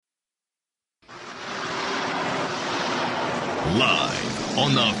Live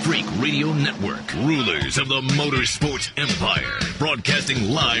on the Freak Radio Network, rulers of the motorsports empire, broadcasting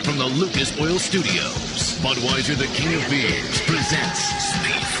live from the Lucas Oil Studios. Budweiser, the king of beers, presents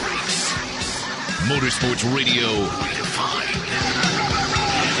Speed Freaks. Motorsports Radio redefined.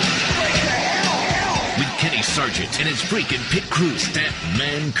 With Kenny Sargent and his freaking pit crew,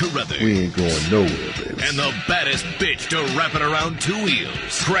 Statman Carruthers. We ain't going nowhere, baby. And the baddest bitch to wrap it around two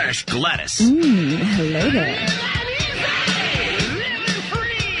wheels, Crash Gladys. Hello there.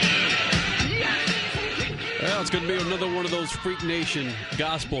 Well, it's going to be another one of those Freak Nation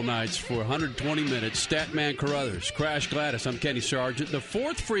gospel nights for 120 minutes. Statman Carruthers, Crash Gladys. I'm Kenny Sargent. The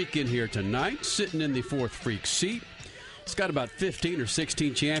fourth freak in here tonight, sitting in the fourth freak seat. He's got about 15 or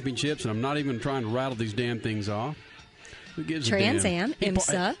 16 championships, and I'm not even trying to rattle these damn things off. Who gives Trans a damn? Am,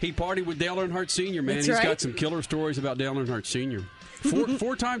 IMSA. He partied with Dale Earnhardt Sr., man. That's He's right. got some killer stories about Dale Earnhardt Sr.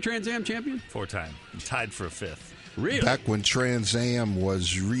 Four-time Trans Am champion? 4-time. Tied for a fifth. Really? Back when Trans Am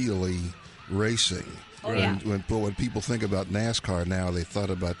was really racing. Oh, yeah. When people think about NASCAR now, they thought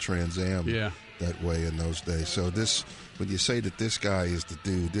about Trans Am Yeah. that way in those days. So this, when you say that this guy is the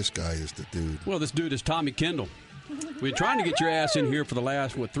dude, this guy is the dude. Well, this dude is Tommy Kendall. We've been trying to get your ass in here for the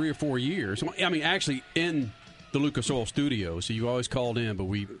last, 3 or 4 years. I mean, actually in the Lucas Oil Studios. So you always called in, but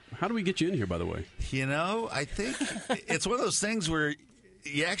how do we get you in here, by the way? You know, I think it's one of those things where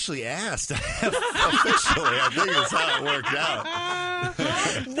you actually asked. Officially, I think that's how it worked out.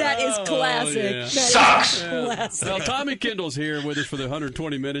 That is classic. yeah. That Sucks. is classic. Well, Tommy Kendall's here with us for the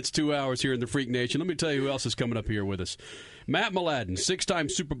 120 minutes, 2 hours here in the Freak Nation. Let me tell you who else is coming up here with us. Matt Mladen, 6-time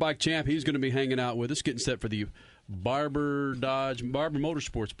Superbike champ. He's going to be hanging out with us, getting set for the Barber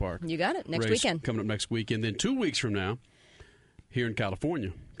Motorsports Park. You got it. Next race weekend. Coming up next weekend. Then 2 weeks from now, here in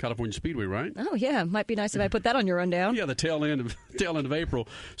California Speedway, right? Oh, yeah. Might be nice if I put that on your rundown. Yeah, the tail end of April.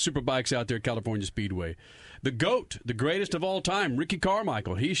 Superbikes out there at California Speedway. The GOAT, the greatest of all time, Ricky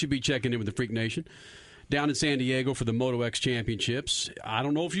Carmichael. He should be checking in with the Freak Nation down in San Diego for the Moto X Championships. I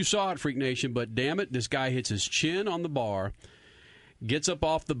don't know if you saw it, Freak Nation, but damn it, this guy hits his chin on the bar, gets up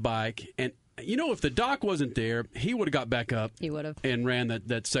off the bike, and you know, if the doc wasn't there, he would have got back up. He would have. And ran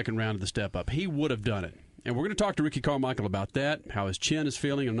that second round of the step up. He would have done it. And we're going to talk to Ricky Carmichael about that, how his chin is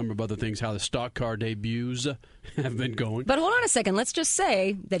feeling, a number of other things, how the stock car debuts have been going. But hold on a second. Let's just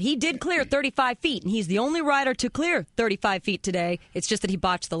say that he did clear 35 feet, and he's the only rider to clear 35 feet today. It's just that he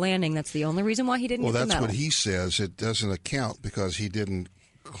botched the landing. That's the only reason why he didn't Well, get the that's medal. what he says. It doesn't account because he didn't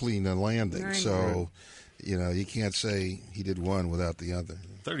clean the landing. Right. So, you know, you can't say he did one without the other.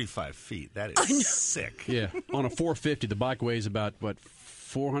 35 feet. That is sick. Yeah, on a 450, the bike weighs about,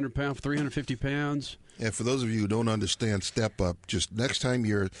 400 pounds, 350 pounds? And for those of you who don't understand step up, just next time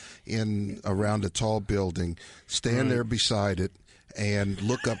you're in around a tall building, stand there beside it and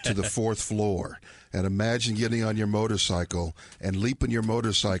look up to the fourth floor. And imagine getting on your motorcycle and leaping your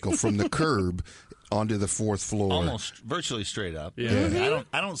motorcycle from the curb onto the fourth floor. Almost virtually straight up. Yeah.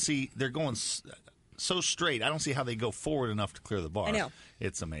 I don't see they're going so straight. I don't see how they go forward enough to clear the bar. I know.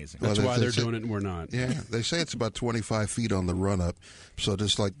 It's amazing. That's Well, why they they're say- doing it and we're not. Yeah, they say it's about 25 feet on the run-up. So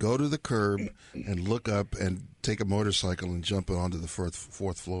just like go to the curb and look up and take a motorcycle and jump it onto the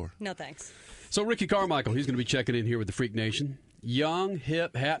fourth floor. No, thanks. So Ricky Carmichael, he's going to be checking in here with the Freak Nation. Young,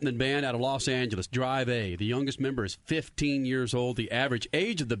 hip, happening band out of Los Angeles, Drive A. The youngest member is 15 years old. The average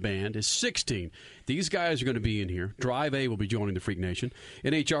age of the band is 16. These guys are going to be in here. Drive A will be joining the Freak Nation.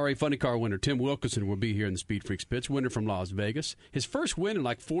 NHRA Funny Car winner Tim Wilkinson will be here in the Speed Freaks pits, winner from Las Vegas. His first win in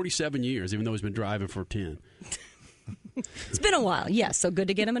like 47 years, even though he's been driving for 10. It's been a while, yes, so good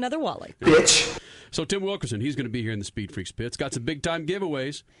to get him another Wally. So Tim Wilkinson, he's going to be here in the Speed Freaks pits. Got some big-time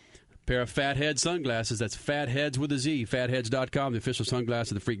giveaways. Pair of Fathead sunglasses. That's Fatheads with a Z. Fatheads.com, the official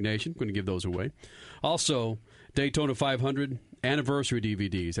sunglasses of the Freak Nation. Going to give those away. Also, Daytona 500 anniversary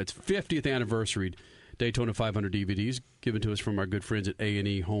DVDs. That's 50th anniversary Daytona 500 DVDs given to us from our good friends at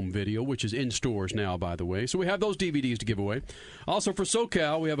A&E Home Video, which is in stores now, by the way. So we have those DVDs to give away. Also for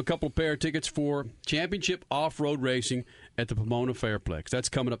SoCal, we have a couple of pair of tickets for Championship Off-Road Racing at the Pomona Fairplex. That's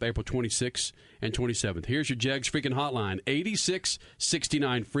coming up April 26th and 27th. Here's your Jegs Freaking Hotline,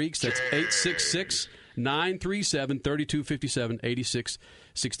 8669-FREAKS. That's 866-937-3257,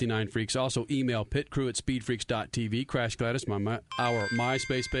 8669-FREAKS. Also email pitcrew@speedfreaks.tv. Crash Gladys, our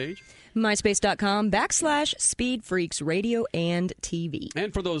MySpace page. MySpace.com/SpeedFreaks Radio and TV.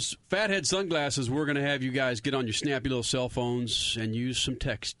 And for those Fathead sunglasses, we're going to have you guys get on your snappy little cell phones and use some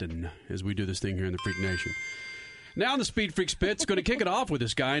texting as we do this thing here in the Freak Nation. Now on the Speed Freaks Pits, going to kick it off with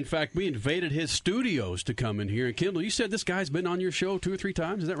this guy. In fact, we invaded his studios to come in here. And Kendall, you said this guy's been on your show 2 or 3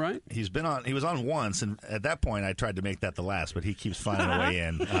 times. Is that right? He was on once, and at that point, I tried to make that the last, but he keeps finding a way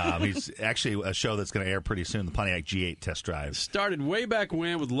in. He's actually a show that's going to air pretty soon, the Pontiac G8 Test Drive. Started way back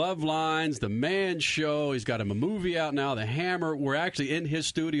when with Love Lines, The Man Show. He's got him a movie out now, The Hammer. We're actually in his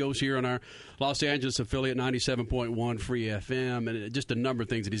studios here on our Los Angeles affiliate, 97.1 Free FM, and just a number of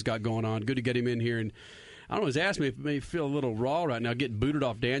things that he's got going on. Good to get him in here. And I don't know, he's asked me if he may feel a little raw right now, getting booted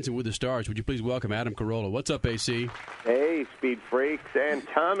off Dancing with the Stars. Would you please welcome Adam Carolla? What's up, AC? Hey, Speed Freaks and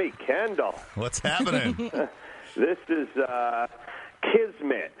Tommy Kendall. What's happening? This is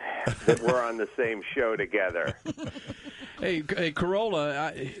kismet that we're on the same show together. Hey,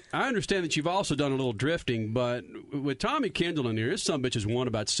 Carolla, I understand that you've also done a little drifting, but with Tommy Kendall in here, this sumbitch has won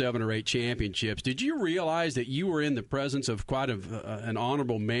about 7 or 8 championships. Did you realize that you were in the presence of quite an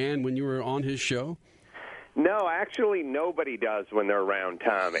honorable man when you were on his show? No, actually, nobody does when they're around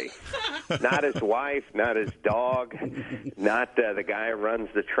Tommy. Not his wife, not his dog, not the guy who runs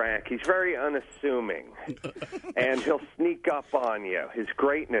the track. He's very unassuming, and he'll sneak up on you. His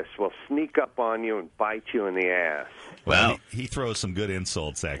greatness will sneak up on you and bite you in the ass. Well, he throws some good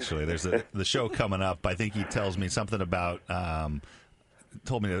insults, actually. There's the show coming up. I think he tells me something about...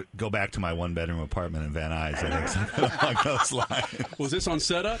 told me to go back to my 1-bedroom apartment in Van Nuys, I think, something along those lines. Was this on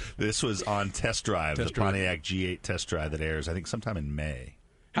setup? This was on Test Drive, the Pontiac G8 Test Drive that airs, I think, sometime in May.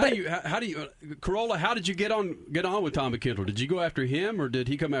 How do you, Carolla? How did you get on with Tommy Kendall? Did you go after him, or did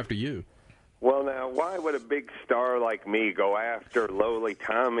he come after you? Well, now, why would a big star like me go after lowly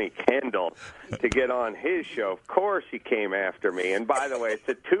Tommy Kendall to get on his show? Of course he came after me. And by the way, it's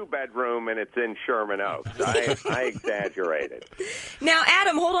a 2-bedroom and it's in Sherman Oaks. I exaggerated. Now,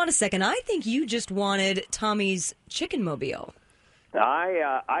 Adam, hold on a second. I think you just wanted Tommy's chicken mobile.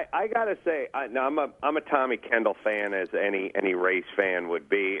 I gotta say, I'm a Tommy Kendall fan, as any race fan would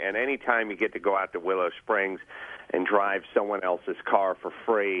be. And anytime you get to go out to Willow Springs and drive someone else's car for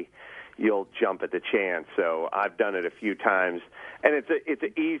free, you'll jump at the chance. So I've done it a few times, and it's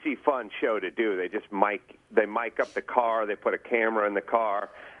an easy, fun show to do. They just mic up the car, they put a camera in the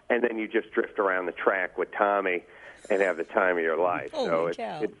car, and then you just drift around the track with Tommy and have the time of your life. Holy so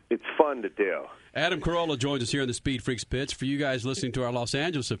cow. it's fun to do. Adam Carolla joins us here in the Speed Freaks Pits. For you guys listening to our Los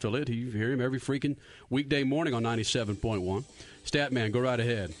Angeles affiliate, you hear him every freaking weekday morning on 97.1. Statman, go right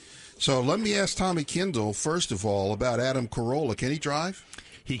ahead. So let me ask Tommy Kendall, first of all, about Adam Carolla. Can he drive?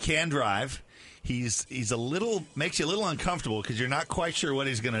 He can drive. He's a little, makes you a little uncomfortable because you're not quite sure what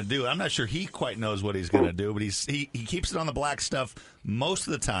he's going to do. I'm not sure he quite knows what he's going to do, but he keeps it on the black stuff most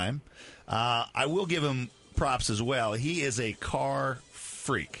of the time. I will give him props as well. He is a car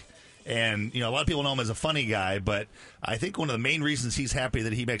freak. And, a lot of people know him as a funny guy, but I think one of the main reasons he's happy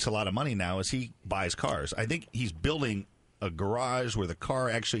that he makes a lot of money now is he buys cars. I think he's building a garage where the car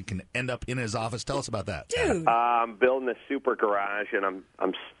actually can end up in his office. Tell us about that. Dude. I'm building a super garage, and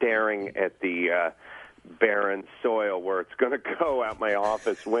I'm staring at the barren soil where it's going to go out my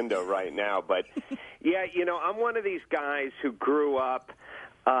office window right now. But, yeah, I'm one of these guys who grew up.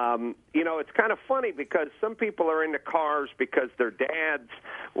 It's kind of funny because some people are into cars because their dads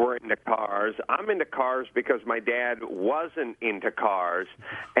were into cars. I'm into cars because my dad wasn't into cars,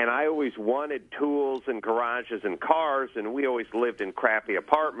 and I always wanted tools and garages and cars, and we always lived in crappy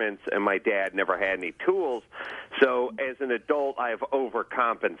apartments, and my dad never had any tools. So as an adult, I've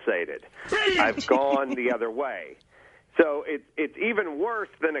overcompensated. I've gone the other way. So it's even worse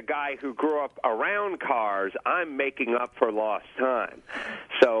than a guy who grew up around cars. I'm making up for lost time.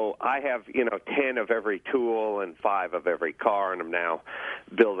 So I have, 10 of every tool and 5 of every car, and I'm now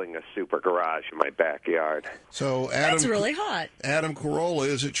building a super garage in my backyard. So Adam, That's really hot. Adam Carolla,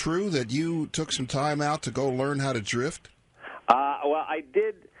 is it true that you took some time out to go learn how to drift? Well,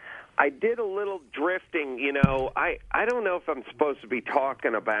 I did a little drifting. I don't know if I'm supposed to be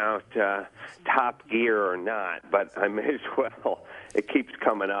talking about Top Gear or not, but I may as well. It keeps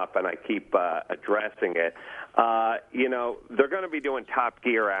coming up, and I keep addressing it. They're going to be doing Top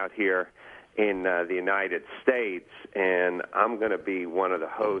Gear out here in the United States, and I'm going to be one of the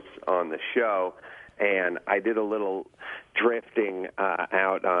hosts on the show. And I did a little drifting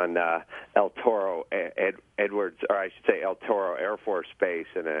out on El Toro Edwards, or I should say El Toro Air Force Base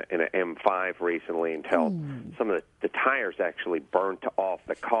in an M5 recently until some of the tires actually burnt off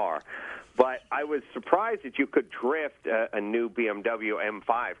the car. But I was surprised that you could drift a new BMW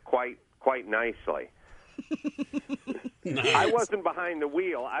M5 quite nicely. I wasn't behind the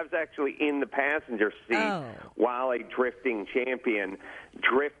wheel. I was actually in the passenger seat while a drifting champion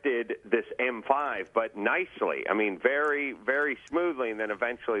drifted this M5, but nicely. I mean, very, very smoothly, and then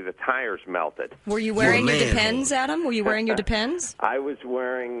eventually the tires melted. Were you wearing your Depends, Adam? Were you wearing your Depends? I was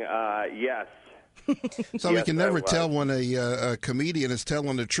wearing, yes. So we can never tell when a comedian is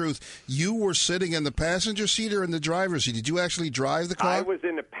telling the truth. You were sitting in the passenger seat or in the driver's seat? Did you actually drive the car? I was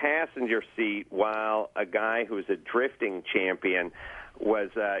in the passenger seat while a guy who's a drifting champion was,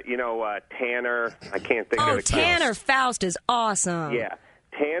 Tanner. I can't think of the Tanner Faust is awesome. Yeah.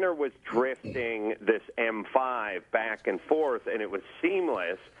 Tanner was drifting this M5 back and forth, and it was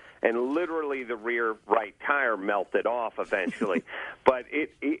seamless. And literally, the rear right tire melted off eventually. But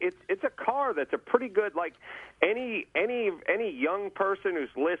it's a car that's a pretty good, like any young person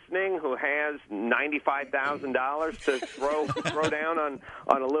who's listening who has $95,000 to throw down on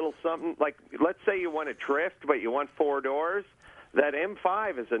a little something. Like, let's say you want to drift, but you want 4 doors. That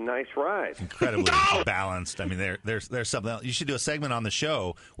M5 is a nice ride. Incredibly balanced. I mean, there's something else. You should do a segment on the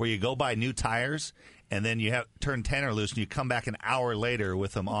show where you go buy new tires, and then you turn Tanner loose, and you come back an hour later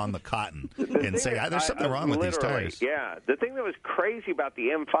with them on the cotton and say, there's something wrong with these tires. Yeah. The thing that was crazy about the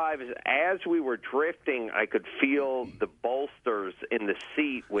M5 is as we were drifting, I could feel the bolsters in the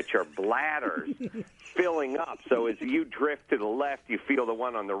seat, which are bladders, filling up. So as you drift to the left, you feel the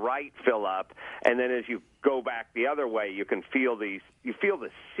one on the right fill up, and then as you go back the other way, you can feel the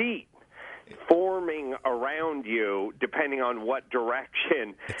seat forming around you depending on what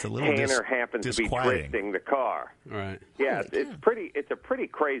direction Tanner happens to be drifting the car. Right. Yeah, it's a pretty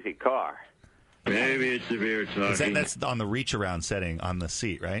crazy car. Maybe it's severe talking. That's on the reach around setting on the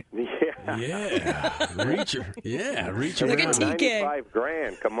seat, right? Yeah, reacher. Yeah, reach Look around. at TK.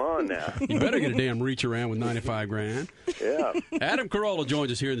 $95,000. Come on now. You better get a damn reach around with $95,000. Yeah. Adam Carolla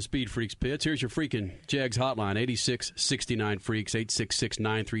joins us here in the Speed Freaks pits. Here's your freaking Jags hotline: 8669 Freaks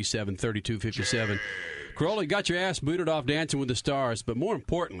 866-937-3257. Carolla, you got your ass booted off Dancing with the Stars, but more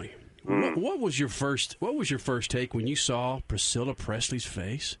importantly, what was your first take when you saw Priscilla Presley's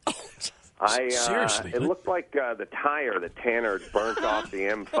face? Seriously, it looked like the tire that Tanner had burnt off the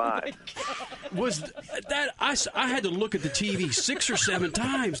M5. Was that I had to look at the TV 6 or 7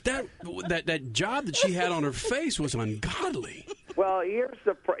 times. That job that she had on her face was ungodly. Well, here's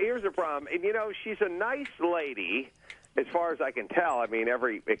the problem. And, she's a nice lady, as far as I can tell. I mean,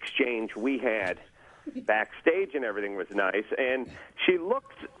 every exchange we had backstage and everything was nice. And she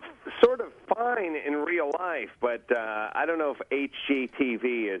looked sort of fine in real life, but I don't know if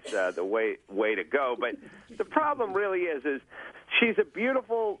HGTV is the way to go. But the problem really is she's a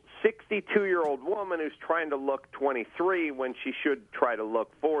beautiful 62-year-old woman who's trying to look 23 when she should try to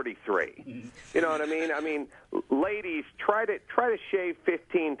look 43. You know what I mean? I mean, ladies, try to shave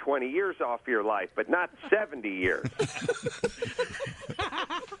 15, 20 years off your life, but not 70 years.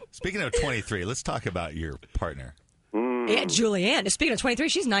 Speaking of 23, let's talk about your partner. Yeah, Julianne. Speaking of 23,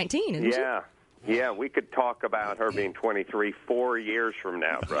 she's 19, isn't she? Yeah, we could talk about her being 23 4 years from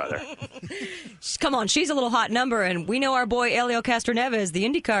now, brother. Come on, she's a little hot number, and we know our boy Elio Castroneves, the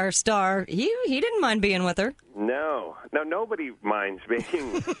IndyCar star. He didn't mind being with her. No, nobody minds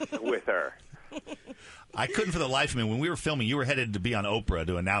being with her. I couldn't for the life of me. When we were filming, you were headed to be on Oprah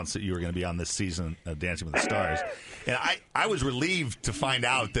to announce that you were going to be on this season of Dancing with the Stars. And I was relieved to find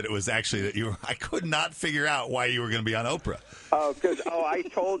out that it was actually that you were. I could not figure out why you were going to be on Oprah. I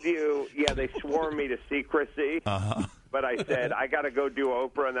told you, they swore me to secrecy. Uh-huh. But I said, I got to go do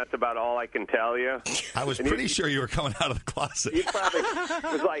Oprah, and that's about all I can tell you. I was pretty sure you were coming out of the closet. He probably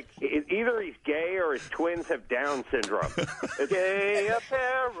was like, either he's gay or his twins have Down syndrome. Gay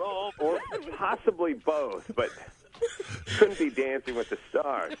apparel. Or possibly both, but couldn't be Dancing with the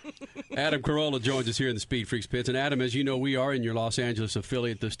Stars. Adam Carolla joins us here in the Speed Freaks pits. And Adam, as you know, we are in your Los Angeles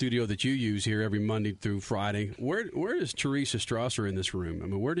affiliate, the studio that you use here every Monday through Friday. Where is Teresa Strasser in this room? I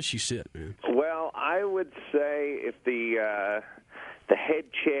mean, where does she sit, man? Well, I would say if the head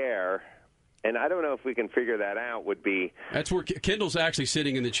chair, and I don't know if we can figure that out, would be... That's where Kendall's actually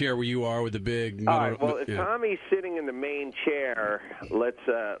sitting in the chair where you are with the big... All right, well, if Tommy's sitting in the main chair, let's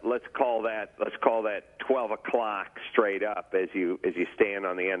call that 12 o'clock straight up as you stand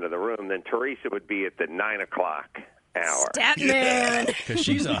on the end of the room. Then Teresa would be at the 9 o'clock hour. Statman! Because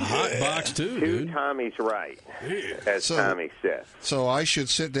she's a hot box, too, dude. Tommy's right, as Tommy says. So I should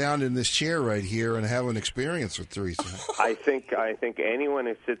sit down in this chair right here and have an experience with Teresa. I think anyone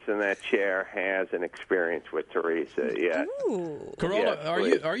who sits in that chair has an experience with Teresa. Yeah. Carolla,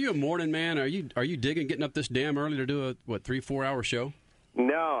 yes, are you a morning man? Are you digging getting up this damn early to do a 3-4 hour show?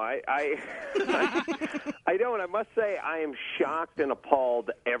 No, I don't. I must say I am shocked and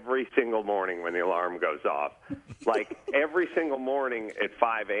appalled every single morning when the alarm goes off. Like every single morning at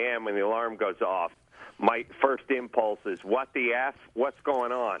 5 a.m. when the alarm goes off, my first impulse is, what the F? What's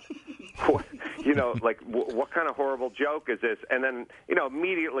going on? What kind of horrible joke is this? And then,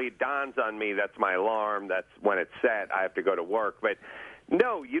 immediately it dawns on me that's my alarm. That's when it's set. I have to go to work. But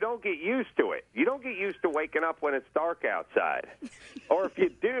no, you don't get used to it. You don't get used to waking up when it's dark outside. Or if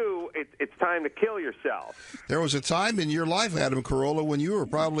you do, it's time to kill yourself. There was a time in your life, Adam Carolla, when you were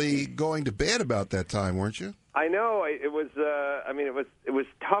probably going to bed about that time, weren't you? I know it was. It was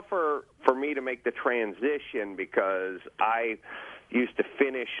tougher for me to make the transition because I used to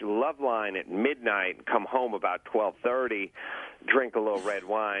finish Loveline at midnight and come home about 12:30, drink a little red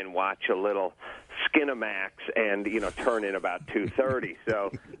wine, watch a little Skinamax, and turn in about 2:30. So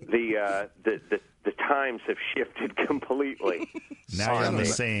the times have shifted completely. Now you're on the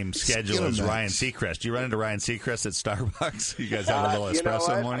same schedule as Ryan Seacrest. Do you run into Ryan Seacrest at Starbucks? You guys have a little espresso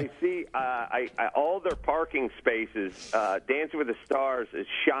in the morning? I see all their parking spaces, Dancing with the Stars is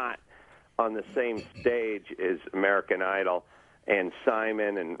shot on the same stage as American Idol, and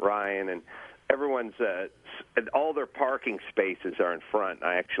Simon and Ryan and everyone's all their parking spaces are in front.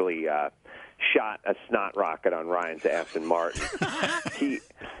 I actually shot a snot rocket on Ryan's Aston Martin.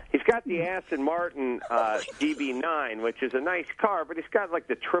 He's got the Aston Martin DB9, which is a nice car, but he's got like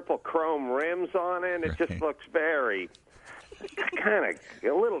the triple chrome rims on it. It just looks very kind of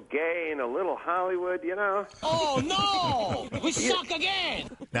a little gay and a little Hollywood, Oh, no! We suck again!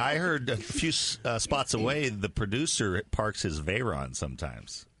 Now, I heard a few spots away, the producer parks his Veyron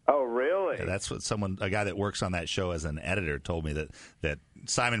sometimes. Oh, really? Yeah, that's what a guy that works on that show as an editor told me, that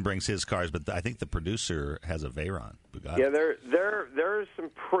Simon brings his cars, but I think the producer has a Veyron. Bugatti. Yeah, there's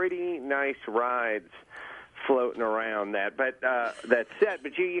some pretty nice rides floating around that set,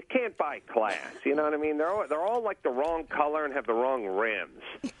 but you can't buy class. You know what I mean? They're all like the wrong color and have the wrong rims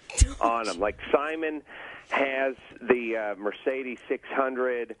on them. Like Simon has the Mercedes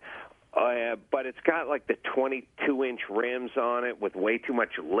 600. But it's got like the 22-inch rims on it with way too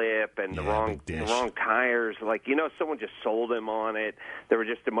much lip and the wrong tires. Like, someone just sold him on it. They were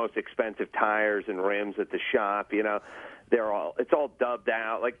just the most expensive tires and rims at the shop. It's all dubbed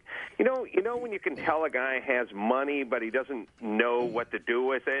out. Like, when you can tell a guy has money but he doesn't know what to do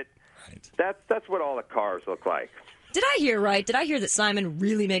with it. Right. That's what all the cars look like. Did I hear right? Did I hear that Simon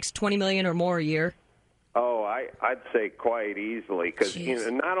really makes $20 million or more a year? Oh, I'd say quite easily because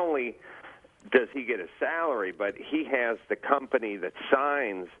not only does he get a salary, but he has the company that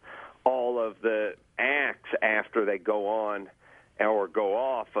signs all of the acts after they go on or go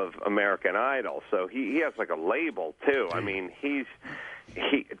off of American Idol. So he has like a label too. I mean, he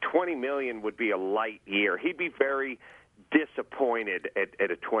 $20 million would be a light year. He'd be very disappointed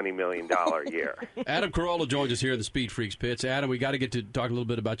at a $20 million year. Adam Carolla joins us here in the Speed Freaks pits. Adam, we got to get to talk a little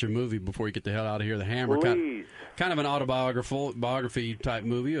bit about your movie before you get the hell out of here. The Hammer, please. Kind of an autobiography type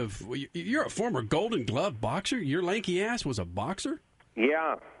movie. You're a former Golden Glove boxer. Your lanky ass was a boxer.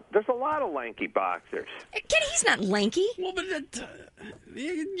 Yeah. There's a lot of lanky boxers. He's not lanky. Well, but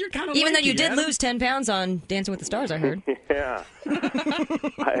you're kind of even lanky, though you did Adam. lose 10 pounds on Dancing with the Stars, I heard. Yeah,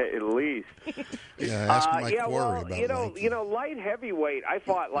 at least. Yeah, ask Mike Quarry about lanky. Light heavyweight. I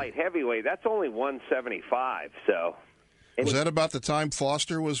fought light heavyweight. That's only 175. So, was that about the time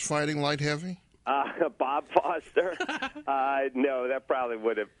Foster was fighting light heavy? Bob Foster? No, that probably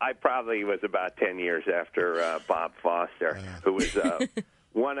would have. I probably was about 10 years after Bob Foster, who was.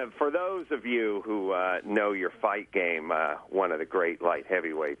 For those of you who know your fight game, one of the great light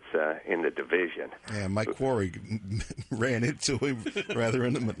heavyweights in the division. Yeah, Mike Quarry ran into him rather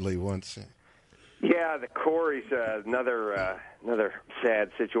intimately once. Yeah, the Corey's another sad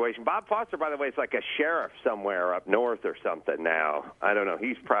situation. Bob Foster, by the way, is like a sheriff somewhere up north or something now. I don't know.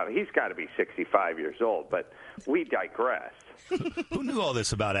 He's got to be 65 years old, but we digress. Who knew all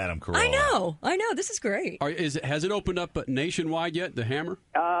this about Adam Carolla? I know. This is great. Has it opened up nationwide yet, the Hammer?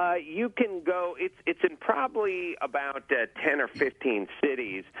 You can go. It's in probably about 10 or 15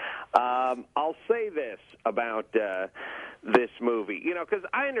 cities. I'll say this about this movie, because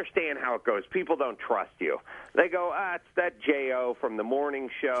I understand how it goes. People don't trust you. They go, it's that J.O. from the morning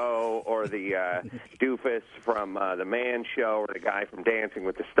show or the doofus from the Man Show or the guy from Dancing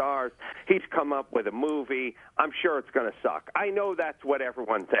with the Stars. He's come up with a movie. I'm sure it's going to suck. I know that's what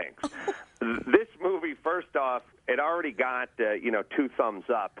everyone thinks. This movie, first off, it already got, 2 thumbs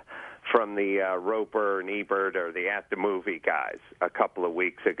up from the Roper and Ebert or the At the Movie guys a couple of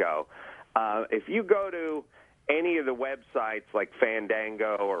weeks ago. If you go to any of the websites like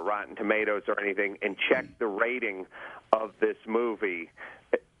Fandango or Rotten Tomatoes or anything and check the rating of this movie,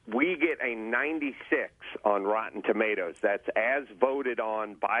 we get a 96 on Rotten Tomatoes. That's as voted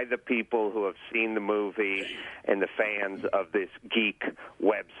on by the people who have seen the movie and the fans of this geek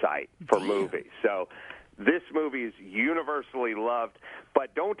website for movies. So this movie is universally loved,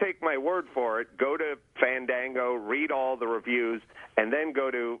 but don't take my word for it. Go to Fandango, read all the reviews, and then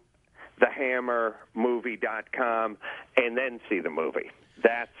go to thehammermovie.com and then see the movie.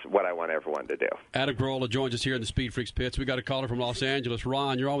 That's what I want everyone to do. Adam Carolla joins us here in the Speed Freaks pits. We got a caller from Los Angeles.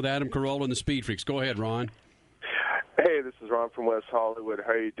 Ron, you're on with Adam Carolla and the Speed Freaks. Go ahead, Ron. Hey, this is Ron from West Hollywood.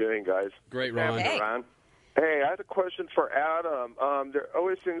 How are you doing, guys? Great, Ron. Hey, Ron. Hey, I had a question for Adam. There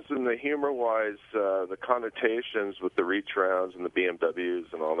always seems in the humor-wise, the connotations with the reach rounds and the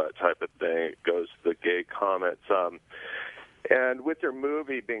BMWs and all that type of thing, it goes to the gay comments. And with your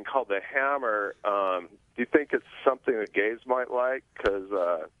movie being called The Hammer, do you think it's something that gays might like? Because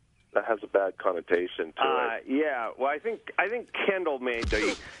that has a bad connotation to it. Yeah, well, I think Kendall made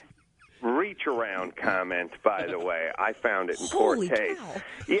the reach around comment, by the way. I found it in poor taste. Cow.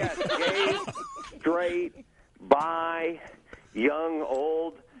 Yes, gay, straight, bi, young,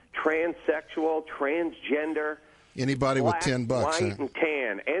 old, transsexual, transgender. Anybody with black, $10, white, and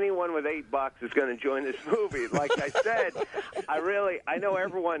tan. Anyone with $8 is going to join this movie. Like I said, I know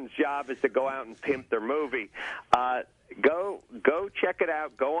everyone's job is to go out and pimp their movie. Go check it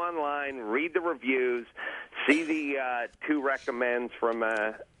out. Go online, read the reviews, see the two recommends from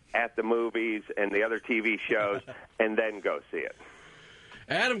At the Movies and the other TV shows, and then go see it.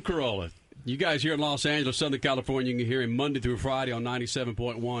 Adam Carolla. You guys here in Los Angeles, Southern California, you can hear him Monday through Friday on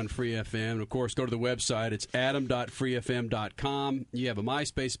 97.1 Free FM. And, of course, go to the website. It's adam.freefm.com. You have a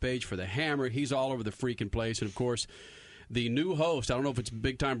MySpace page for The Hammer. He's all over the freaking place. And, of course, the new host, I don't know if it's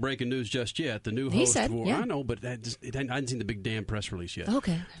big-time breaking news just yet. The new host He said, for, yeah. I know, but I hadn't seen the big damn press release yet.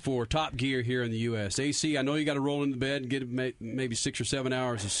 Okay. For Top Gear here in the U.S. AC, I know you got to roll into bed and get maybe 6 or 7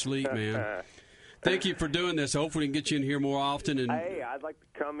 hours of sleep, man. Thank you for doing this. Hopefully we can get you in here more often. And Hey, I'd like to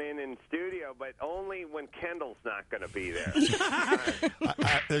come in studio, but only when Kendall's not going to be there.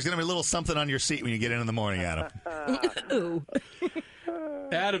 There's going to be a little something on your seat when you get in the morning, Adam. Ooh.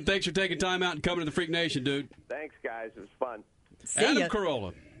 Adam, thanks for taking time out and coming to the Freak Nation, dude. Thanks, guys. It was fun. Adam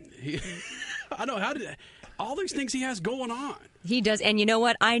Carolla. I know all these things he has going on. He does. And you know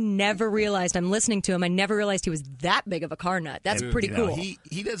what? I never realized, I'm listening to him, I never realized he was that big of a car nut. That's pretty cool.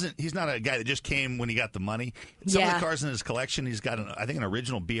 He's not a guy that just came when he got the money. Some of the cars in his collection, he's got, I think, an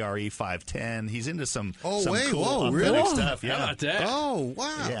original BRE 510. He's into some cool authentic stuff. Yeah. How about that? Oh,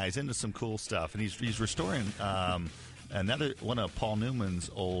 wow. Yeah, he's into some cool stuff. And he's restoring another one of Paul Newman's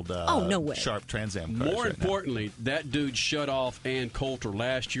old no way. Sharp Trans Am cars. More importantly, that dude shut off Ann Coulter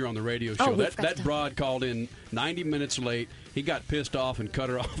last year on the radio show. That broad called in 90 minutes late. He got pissed off and cut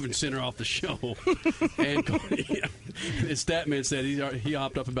her off and sent her off the show. And his Statman said he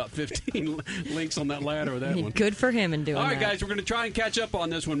hopped up about 15 links on that ladder with that one. Good for him in doing that. All right, guys, we're going to try and catch up on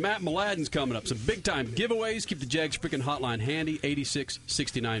this one. Matt Mladen's coming up. Some big-time giveaways. Keep the Jags freaking hotline handy,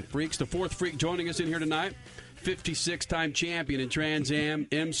 8669 Freaks. The fourth Freak joining us in here tonight, 56-time champion in Trans Am,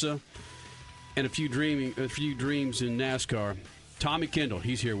 IMSA, and a few dreams in NASCAR. Tommy Kendall,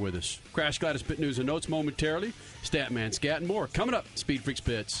 he's here with us. Crash Gladys Pit News and Notes momentarily. Statman, Scat, and more. Coming up, Speed Freaks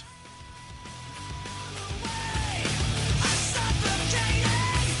Pits.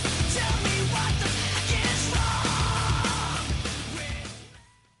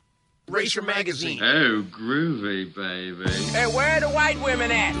 Racer Magazine. Oh, groovy, baby. Hey, where are the white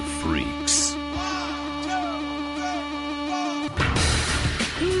women at? Freaks.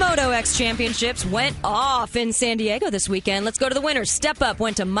 Moto X Championships went off in San Diego this weekend. Let's go to the winners. Step Up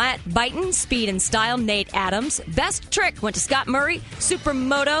went to Matt Byton, Speed and Style, Nate Adams. Best Trick went to Scott Murray.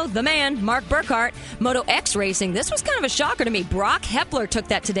 Supermoto, the man, Mark Burkhart. Moto X Racing, this was kind of a shocker to me. Brock Hepler took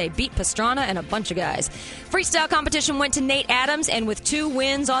that today, beat Pastrana and a bunch of guys. Freestyle competition went to Nate Adams, and with 2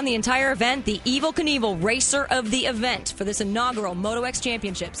 wins on the entire event, the Evel Knievel racer of the event for this inaugural Moto X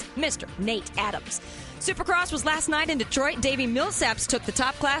Championships, Mr. Nate Adams. Supercross was last night in Detroit. Davey Millsaps took the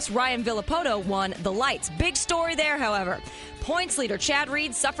top class. Ryan Villapoto won the lights. Big story there, however. Points leader Chad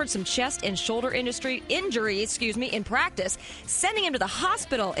Reed suffered some chest and shoulder injuries in practice, sending him to the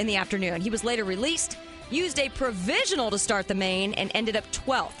hospital in the afternoon. He was later released, used a provisional to start the main, and ended up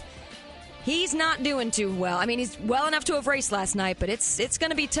 12th. He's not doing too well. I mean, he's well enough to have raced last night, but it's going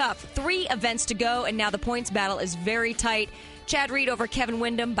to be tough. 3 events to go, and now the points battle is very tight. Chad Reed over Kevin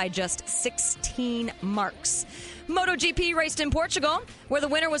Windham by just 16 marks. MotoGP raced in Portugal, where the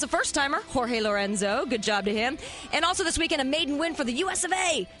winner was a first-timer, Jorge Lorenzo. Good job to him. And also this weekend, a maiden win for the US of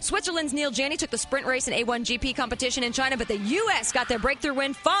A. Switzerland's Neil Janney took the sprint race in A1GP competition in China, but the U.S. got their breakthrough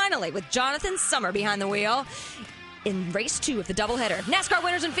win finally with Jonathan Sommer behind the wheel. in race 2 of the doubleheader. NASCAR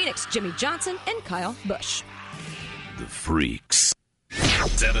winners in Phoenix, Jimmy Johnson and Kyle Busch. The Freaks.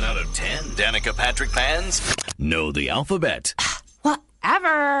 7 out of 10 Danica Patrick fans know the alphabet.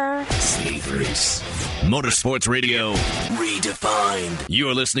 Whatever. SpeedFreaks. Motorsports Radio redefined.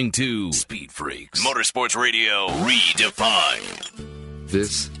 You're listening to SpeedFreaks. Motorsports Radio redefined.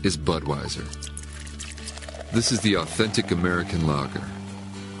 This is Budweiser. This is the authentic American lager.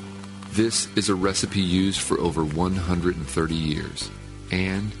 This is a recipe used for over 130 years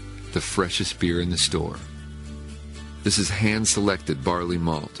and the freshest beer in the store. This is hand-selected barley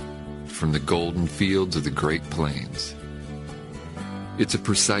malt from the golden fields of the Great Plains. It's a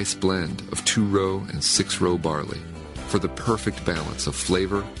precise blend of 2-row and 6-row barley for the perfect balance of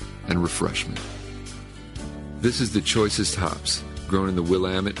flavor and refreshment. This is the choicest hops grown in the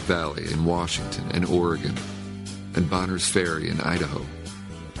Willamette Valley in Washington and Oregon, and Bonners Ferry in Idaho.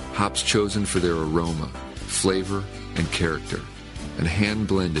 Hops chosen for their aroma, flavor, and character, and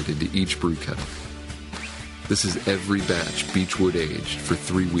hand-blended into each brew kettle. This is every batch Beechwood aged for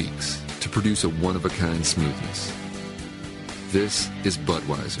 3 weeks to produce a one-of-a-kind smoothness. This is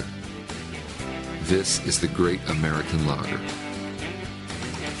Budweiser. This is the great American lager.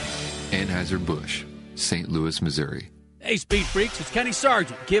 Anheuser-Busch, St. Louis, Missouri. Hey, Speed Freaks, it's Kenny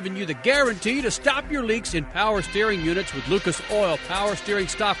Sargent giving you the guarantee to stop your leaks in power steering units with Lucas Oil Power Steering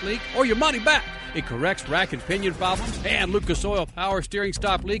Stop Leak or your money back. It corrects rack and pinion problems, and Lucas Oil Power Steering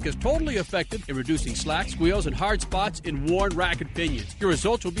Stop Leak is totally effective in reducing slack, squeals, and hard spots in worn rack and pinions. Your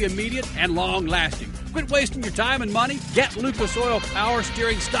results will be immediate and long-lasting. Quit wasting your time and money. Get Lucas Oil Power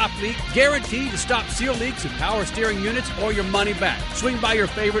Steering Stop Leak, guaranteed to stop seal leaks in power steering units or your money back. Swing by your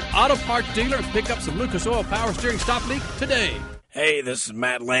favorite auto parts dealer and pick up some Lucas Oil Power Steering Stop Leak today. Hey, this is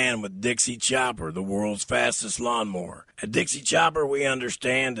Matt Land with Dixie Chopper, the world's fastest lawnmower. At Dixie Chopper, we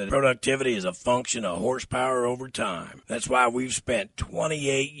understand that productivity is a function of horsepower over time. That's why we've spent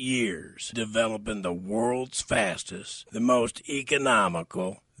 28 years developing the world's fastest, the most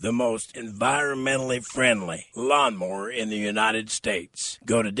economical, the most environmentally friendly lawnmower in the United States.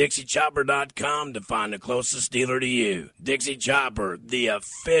 Go to DixieChopper.com to find the closest dealer to you. Dixie Chopper, the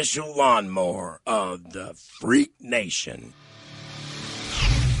official lawnmower of the Freak Nation.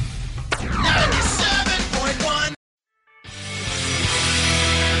 97.1.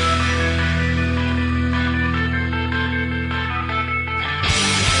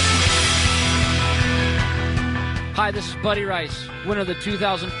 Hi, this is Buddy Rice, winner of the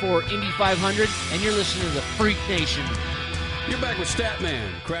 2004 Indy 500, and you're listening to the Freak Nation. You're back with Statman,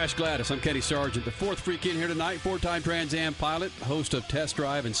 Crash Gladys. I'm Kenny Sargent, the fourth freak in here tonight, 4-time Trans Am pilot, host of Test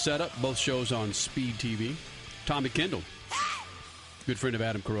Drive and Setup, both shows on Speed TV. Tommy Kendall, good friend of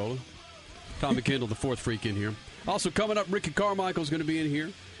Adam Carolla. Tommy Kendall, the fourth freak in here. Also coming up, Ricky Carmichael's going to be in here.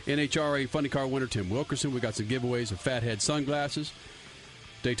 NHRA Funny Car winner Tim Wilkerson. We got some giveaways of Fathead sunglasses,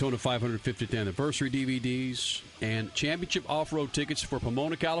 Daytona 550th anniversary DVDs, and championship off-road tickets for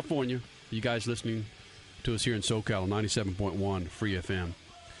Pomona, California. You guys listening to us here in SoCal, 97.1 Free FM.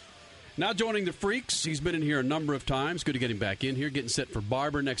 Now joining the Freaks, he's been in here a number of times. Good to get him back in here, getting set for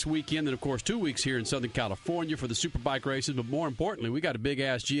Barber next weekend. Then, of course, 2 weeks here in Southern California for the Superbike races. But more importantly, we got a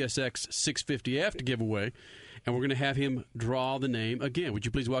big-ass GSX 650F to give away, and we're going to have him draw the name again. Would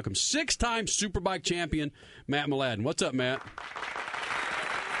you please welcome 6-time Superbike champion Matt Mladen. What's up, Matt?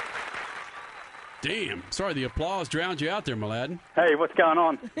 Damn. Sorry, the applause drowned you out there, Mladen. Hey, what's going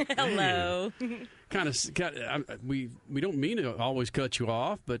on? Hello. We don't mean to always cut you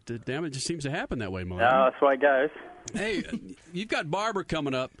off, but damn, it just seems to happen that way, Mladen. No, that's the way it goes. Hey, you've got Barber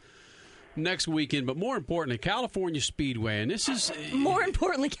coming up next weekend, but more importantly, California Speedway, and this is more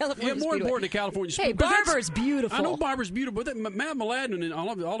importantly, California. Yeah, more importantly, California Speedway. Hey, Barber's beautiful. I know Barber's beautiful, but Matt Mladen and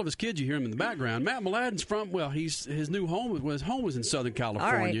all of his kids, you hear him in the background. Matt Mladen's from his new home. His home was in Southern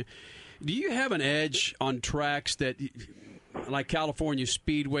California. All right. Do you have an edge on tracks that, like California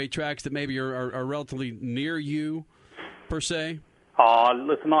Speedway tracks, that maybe are relatively near you, per se? Oh,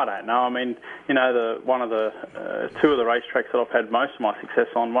 listen, I don't know. I mean, you know, two of the racetracks that I've had most of my success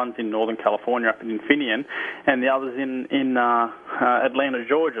on, one's in Northern California up in Infineon, and the other's in Atlanta,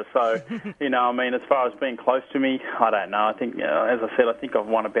 Georgia. So, you know, I mean, as far as being close to me, I don't know. I think, as I said, I think I've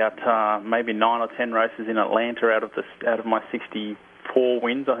won about maybe 9 or 10 races in Atlanta out of my 64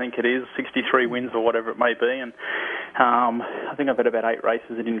 wins, I think it is, 63 wins or whatever it may be, and I think I've had about 8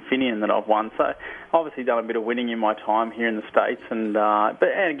 races at Infineon that I've won. So obviously done a bit of winning in my time here in the States, and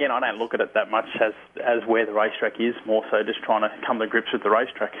again, I don't look at it that much as where the racetrack is, more so just trying to come to grips with the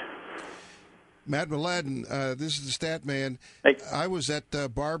racetrack. Matt Mladen, this is the Stat Man. Hey. I was at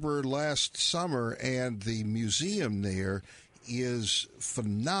Barber last summer, and the museum there is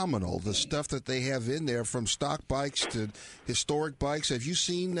phenomenal. The stuff that they have in there, from stock bikes to historic bikes. Have you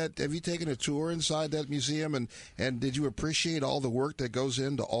seen that? Have you taken a tour inside that museum, and did you appreciate all the work that goes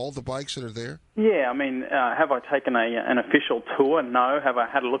into all the bikes that are there? Yeah, I mean, have I taken an official tour? No. Have I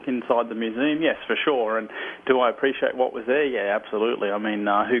had a look inside the museum? Yes, for sure. And do I appreciate what was there? Yeah, absolutely. I mean,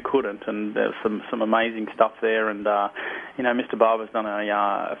 who couldn't? And there's some amazing stuff there. And, Mr. Barber's done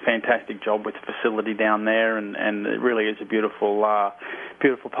a fantastic job with the facility down there, and it really is a beautiful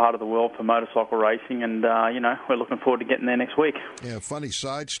part of the world for motorcycle racing. And, we're looking forward to getting there next week. Yeah, funny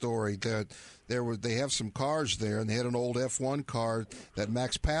side story that they have some cars there, and they had an old F1 car that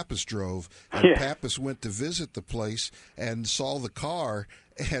Max Pappas drove, and Pappas went to visit the place and saw the car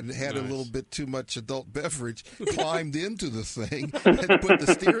and had a little bit too much adult beverage, climbed into the thing and put the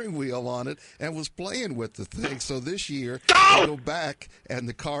steering wheel on it and was playing with the thing. So this year, they go back, and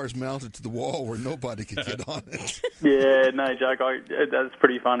the car is mounted to the wall where nobody could get on it. Yeah, no joke. That's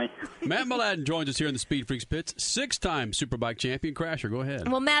pretty funny. Matt Mladen joins us here in the Speed Freaks pits. 6-time Superbike champion. Crasher, go ahead.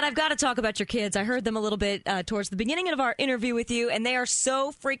 Well, Matt, I've got to talk about your kids. I heard them a little bit towards the beginning of our interview with you, and they are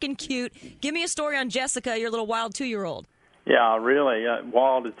so freaking cute. Give me a story on Jessica, your little wild 2-year-old. Yeah, really.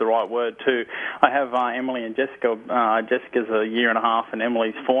 Wild is the right word, too. I have Emily and Jessica. Jessica's a 1.5 and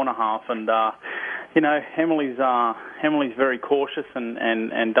Emily's 4.5. And, Emily's very cautious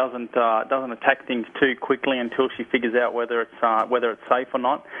and doesn't attack things too quickly until she figures out whether it's safe or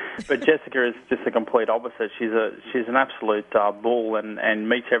not. But Jessica is just the complete opposite. She's an absolute bull and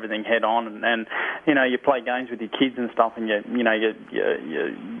meets everything head on. And you play games with your kids and stuff, and you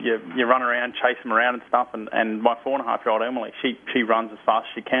run around, chase them around and stuff. And my 4.5-year-old Emily, she runs as fast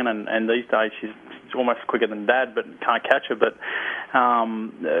as she can, and these days she's almost quicker than Dad, but can't catch her. But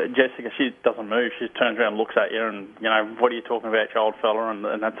Jessica, she doesn't move. She just turns around and looks at you, and what are you talking about, you old fella?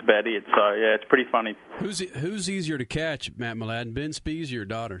 And that's about it. So yeah, it's pretty funny. Who's easier to catch, Matt Mladen, Ben Spies or your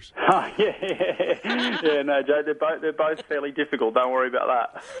daughters? Yeah, no, Joe, they're both fairly difficult. Don't worry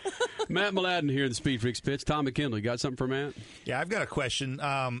about that. Matt Mladen here in the Speed Freaks pits. Tom McKinley, got something for Matt? Yeah, I've got a question.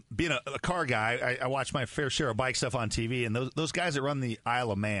 Being a car guy, I watch my fair share of bike stuff on TV, and those guys that run the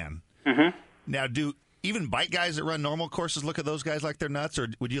Isle of Man. Mm-hmm. Now, do even bike guys that run normal courses look at those guys like they're nuts, or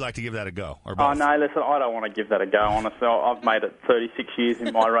would you like to give that a go? Or both? Oh, no, listen, I don't want to give that a go, honestly. I've made it 36 years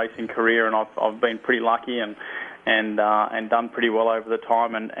in my racing career, and I've been pretty lucky and done pretty well over the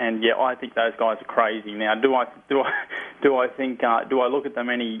time. And yeah, I think those guys are crazy. Now, do I look at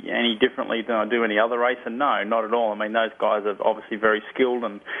them any differently than I do any other racer? No, not at all. I mean, those guys are obviously very skilled,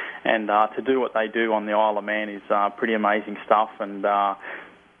 and to do what they do on the Isle of Man is pretty amazing stuff. And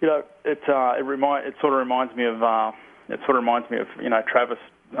it sort of reminds me of Travis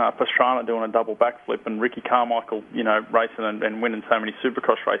Pastrana doing a double backflip, and Ricky Carmichael, racing and winning so many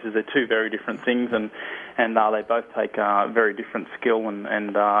Supercross races. They're two very different things, and they both take very different skill,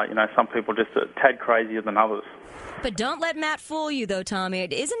 and some people just a tad crazier than others. But don't let Matt fool you, though, Tommy.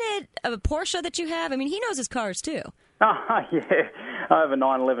 Isn't it a Porsche that you have? I mean, he knows his cars too. Yeah, I have a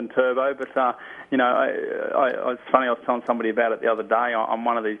 911 Turbo, but it's funny. I was telling somebody about it the other day. I'm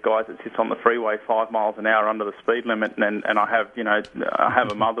one of these guys that sits on the freeway 5 miles an hour under the speed limit, and I have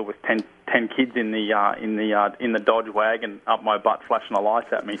a mother with 10 kids in the Dodge wagon up my butt, flashing the lights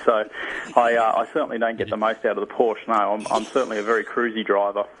at me. So I certainly don't get the most out of the Porsche. No, I'm certainly a very cruisy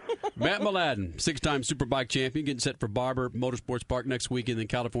driver. Matt Mladen, 6-time Superbike champion, getting set for Barber Motorsports Park next weekend, and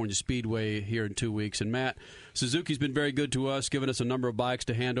California Speedway here in 2 weeks. And Matt, Suzuki's been very good to us, giving us a number of bikes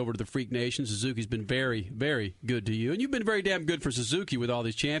to hand over to the Freak Nation. Suzuki's been very, very good to you, and you've been very damn good for Suzuki with all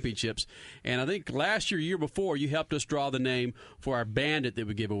these championships. And I think last year before, you helped us draw the name for our Bandit that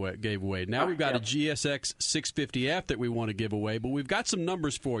we gave away. Now we've got a GSX 650F that we want to give away, but we've got some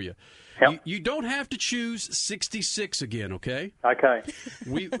numbers for you. Yep. You don't have to choose 66 again, okay? Okay.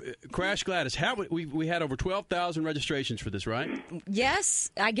 Crash Gladys, we had over 12,000 registrations for this, right?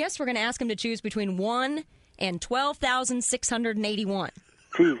 Yes. I guess we're going to ask him to choose between 1 and 12,681.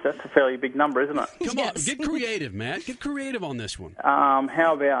 Geez, that's a fairly big number, isn't it? Come on, get creative, Matt. Get creative on this one.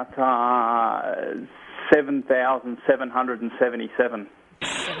 How about 7,777?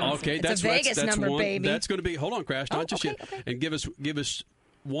 Okay, that's a Vegas number, one. Baby. That's going to be. Hold on, Crash, not just yet. Okay. And give us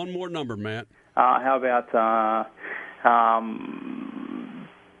one more number, Matt. How about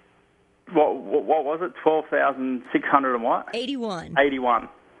what was it? 12,600 and what? 81. 81.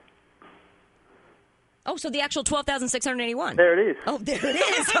 Oh, so the actual 12,681. There it is. Oh, there it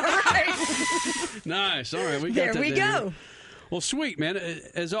is. All right. Nice. All right, we got there. That We down. go. Well, sweet, man.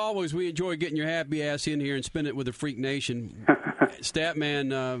 As always, we enjoy getting your happy ass in here and spending it with the Freak Nation.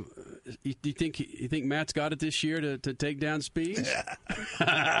 Statman you think Matt's got it this year to take down Speed?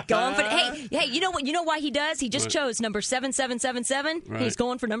 Going for hey, you know what? You know why he does? He just chose number 7777. Right. He's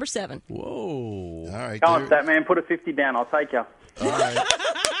going for number 7. Whoa! All right, Come on, that man. Put a 50 down. I'll take you. all right.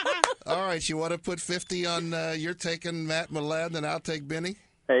 All right, you want to put 50 on? You're taking Matt Milan, and I'll take Benny.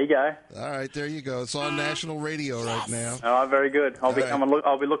 There you go. All right, there you go. It's on national radio right now. Oh, very good. I'll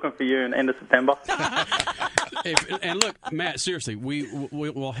be looking for you in the end of September. And look, Matt, seriously,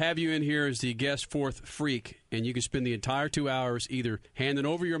 we'll have you in here as the guest fourth freak, and you can spend the entire 2 hours either handing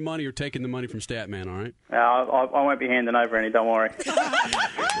over your money or taking the money from Statman, all right? I won't be handing over any, don't worry.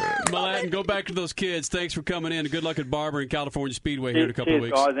 Milan, go back to those kids. Thanks for coming in. Good luck at Barber and California Speedway here in a couple of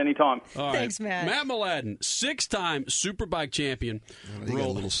weeks. Guys, anytime. All right. Thanks, Matt. Matt Milan, 6-time Superbike champion. He got a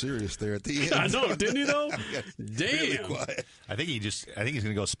little serious there at the end. I know, didn't he, though? Damn. Really quiet. I think he's going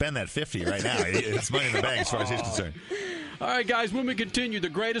to go spend that 50 right now. It's money in the bank as far as he's concerned. All right, guys, when we continue, the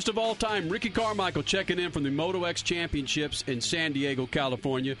greatest of all time, Ricky Carmichael checking in from the Moto X Championships in San Diego,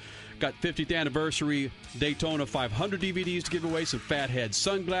 California. Got 50th anniversary Daytona 500 DVDs to give away, some Fathead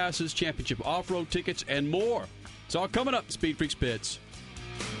sunglasses, championship off-road tickets, and more. It's all coming up, Speed Freaks Pits.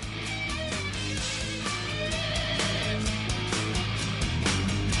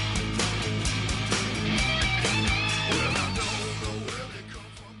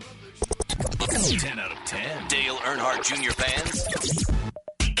 Ten out of 10. Dale Earnhardt Jr. fans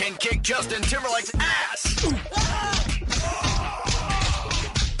can kick Justin Timberlake's ass.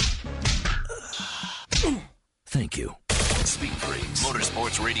 Thank you. Speed Freaks,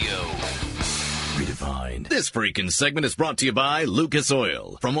 Motorsports Radio. Redefined. This freaking segment is brought to you by Lucas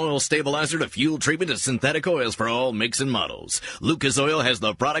Oil. From oil stabilizer to fuel treatment to synthetic oils for all makes and models, Lucas Oil has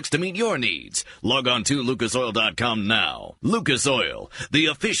the products to meet your needs. Log on to lucasoil.com now. Lucas Oil, the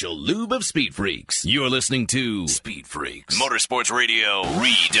official lube of Speed Freaks. You're listening to Speed Freaks, Motorsports Radio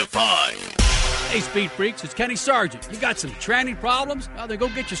Redefined. Hey, Speed Freaks, it's Kenny Sargent. You got some tranny problems? Well, then go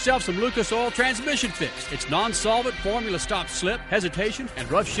get yourself some Lucas Oil Transmission Fix. Its non-solvent formula stops slip, hesitation,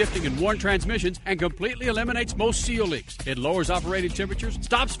 and rough shifting in worn transmissions and completely eliminates most seal leaks. It lowers operating temperatures,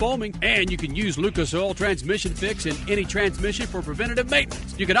 stops foaming, and you can use Lucas Oil Transmission Fix in any transmission for preventative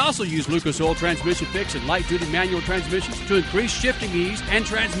maintenance. You can also use Lucas Oil Transmission Fix in light-duty manual transmissions to increase shifting ease and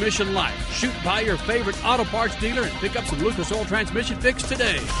transmission life. Shoot by your favorite auto parts dealer and pick up some Lucas Oil Transmission Fix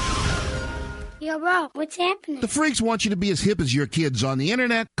today. Yo, bro, what's happening? The freaks want you to be as hip as your kids on the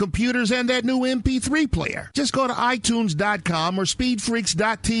internet, computers, and that new MP3 player. Just go to iTunes.com or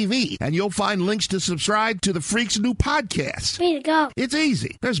SpeedFreaks.tv, and you'll find links to subscribe to the Freaks' new podcast. Way to go. It's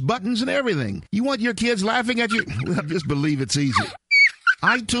easy. There's buttons and everything. You want your kids laughing at you? Well, just believe it's easy.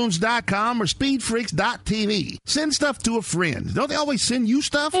 iTunes.com or SpeedFreaks.tv. Send stuff to a friend. Don't they always send you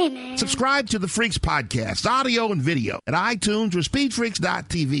stuff? Hey, man. Subscribe to the Freaks podcast, audio and video, at iTunes or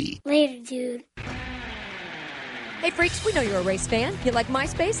SpeedFreaks.tv. Later, dude. Hey, Freaks, we know you're a race fan. You like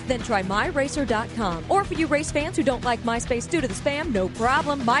MySpace? Then try MyRacer.com. Or for you race fans who don't like MySpace due to the spam, no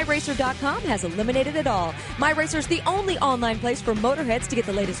problem. MyRacer.com has eliminated it all. MyRacer's the only online place for motorheads to get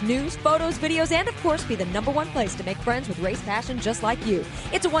the latest news, photos, videos, and, of course, be the #1 place to make friends with race passion just like you.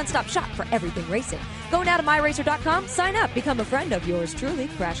 It's a one-stop shop for everything racing. Go now to MyRacer.com, sign up, become a friend of yours truly,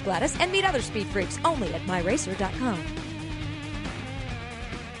 Crash Gladys, and meet other Speed Freaks only at MyRacer.com.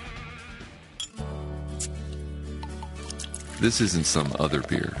 This isn't some other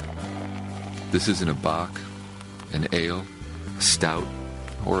beer. This isn't a bock, an ale, a stout,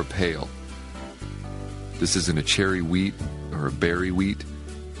 or a pale. This isn't a cherry wheat or a berry wheat,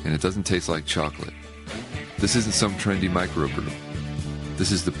 and it doesn't taste like chocolate. This isn't some trendy microbrew.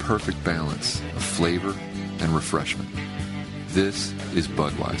 This is the perfect balance of flavor and refreshment. This is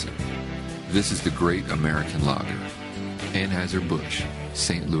Budweiser. This is the great American lager. Anheuser-Busch,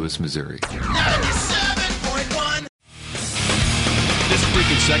 St. Louis, Missouri. 97.1. This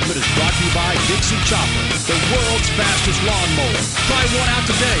freaking segment is brought to you by Dixie Chopper, the world's fastest lawnmower. Try one out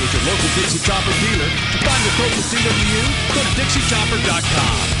today at your local Dixie Chopper dealer. To find the closest dealer to you, go to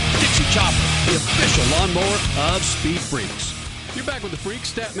DixieChopper.com. Dixie Chopper, the official lawnmower of Speed Freaks. You're back with the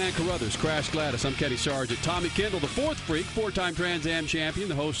Freaks, Statman Carruthers, Crash Gladys. I'm Kenny Sargent. Tommy Kendall, the fourth freak, 4-time Trans Am champion,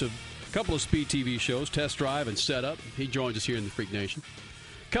 the host of a couple of Speed TV shows, Test Drive and Setup. He joins us here in the Freak Nation.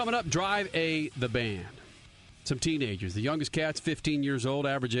 Coming up, Drive A, the band. Some teenagers. The youngest cat's 15 years old.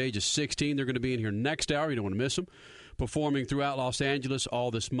 Average age is 16. They're going to be in here next hour. You don't want to miss them. Performing throughout Los Angeles all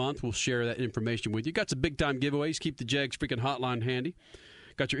this month. We'll share that information with you. Got some big-time giveaways. Keep the Jegs freaking hotline handy.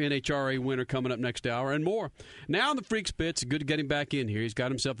 Got your NHRA winner coming up next hour and more. Now in the Freaks Pits, good to get him back in here. He's got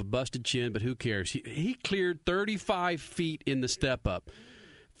himself a busted chin, but who cares? He cleared 35 feet in the step-up.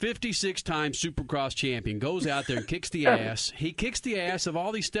 56-time Supercross champion, goes out there and kicks the ass. He kicks the ass of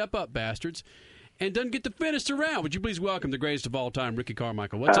all these step-up bastards and doesn't get to finish the round. Would you please welcome the greatest of all time, Ricky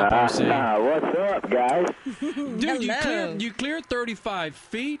Carmichael? What's up, RC? What's up, guys? Dude, you cleared 35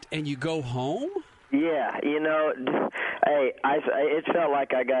 feet and you go home? Yeah, hey, it felt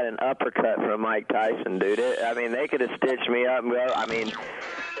like I got an uppercut from Mike Tyson, dude. They could have stitched me up.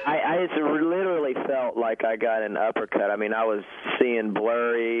 I just literally felt like I got an uppercut. I was seeing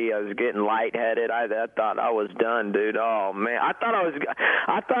blurry. I was getting lightheaded. I thought I was done, dude. Oh man, I thought I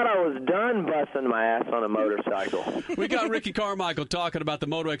was done busting my ass on a motorcycle. We got Ricky Carmichael talking about the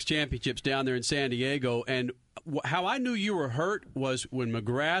MotoX Championships down there in San Diego, and how I knew you were hurt was when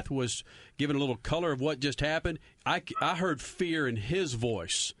McGrath was giving a little color of what just happened. I heard fear in his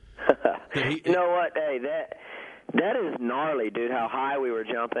voice. You know what? Hey, that is gnarly, dude, how high we were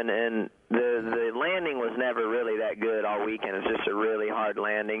jumping, and the landing was never really that good all weekend. It's just a really hard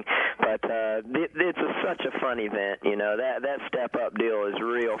landing, but it's such a fun event. That step-up deal is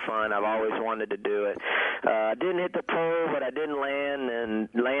real fun. I've always wanted to do it. I didn't hit the pole, but I didn't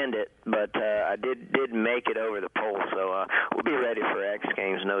land it, but I did make it over the pole, so we'll be ready for X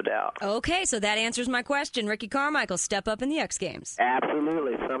Games, no doubt. Okay, so that answers my question. Ricky Carmichael, step up in the X Games.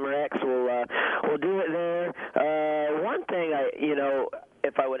 Absolutely. Summer X, we'll do it there. One thing,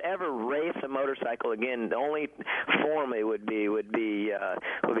 if I would ever race a motorcycle again, the only form it would be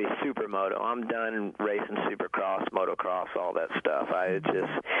supermoto. I'm done racing supercross, motocross, all that stuff.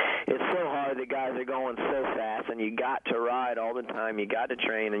 It's so hard. The guys are going so fast, and you got to ride all the time. You got to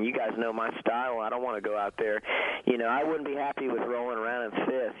train, and you guys know my style. I don't want to go out there. I wouldn't be happy with rolling around in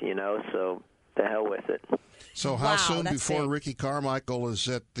fifth. So the hell with it. So how soon before Ricky Carmichael is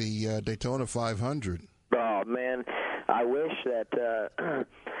at the Daytona 500? Oh man, I wish I'd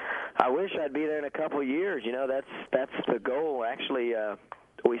be there in a couple of years. That's the goal. Actually,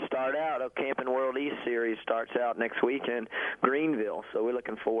 we start out. Camping World East Series starts out next week in Greenville, so we're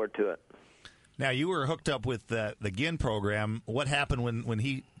looking forward to it. Now, you were hooked up with the GIN program. What happened when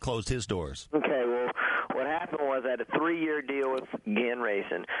he closed his doors? Okay, well, what happened was I had a 3-year deal with GIN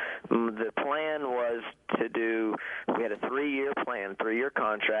Racing. The plan was we had a 3-year plan, 3-year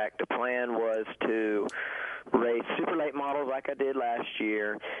contract. The plan was to race super late models like I did last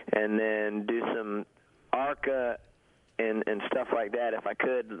year, and then do some ARCA and stuff like that if I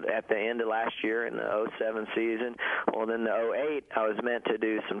could at the end of last year in the 07 season. Well, then the 08, I was meant to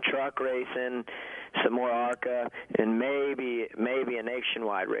do some truck racing, some more ARCA, and maybe a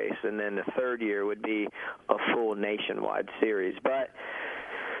nationwide race. And then the third year would be a full nationwide series. But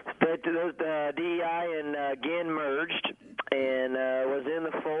the DEI and GIN merged and was in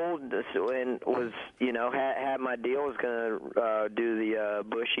the fold and was, had my deal, was going to do the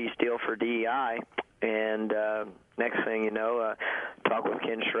Busch East deal for DEI. And next thing you know, talked with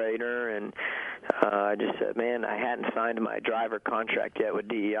Ken Schrader, and I just said, man, I hadn't signed my driver contract yet with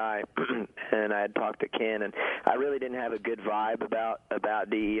DEI, and I had talked to Ken, and I really didn't have a good vibe about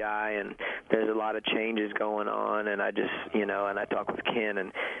DEI, and there's a lot of changes going on, and I just, and I talked with Ken,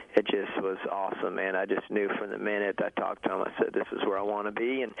 and it just was awesome, man. I just knew from the minute I talked to him, I said, this is where I want to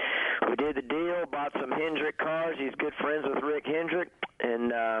be, and we did the deal, bought some Hendrick cars. He's good friends with Rick Hendrick,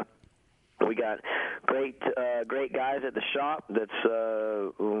 and we got great guys at the shop that's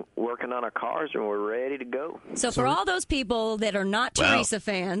working on our cars, and we're ready to go. So for all those people that are not Teresa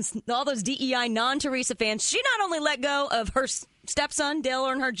fans, all those DEI non-Teresa fans, she not only let go of her stepson, Dale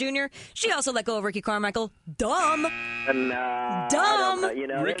Earnhardt Jr., she also let go of Ricky Carmichael. Dumb. Dumb.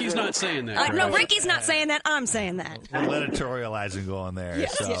 Ricky's not saying that. No, Ricky's not saying that. I'm saying that. A little editorializing going there.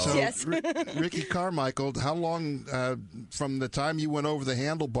 Yes. Ricky Carmichael, how long from the time you went over the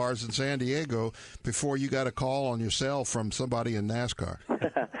handlebars in San Diego before you got a call on your cell from somebody in NASCAR?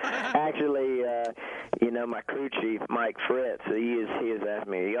 Actually, my crew chief, Mike Fritz, he has asked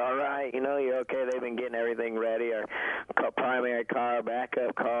me, you all right? You okay? They've been getting everything ready, our primary car,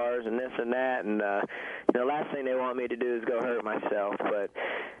 backup cars, and this and that. And the last thing they want me to do is go hurt myself. But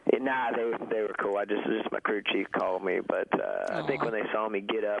they were cool. Just my crew chief called me. But I think when they saw me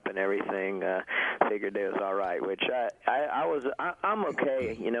get up and everything, figured it was all right. Which I'm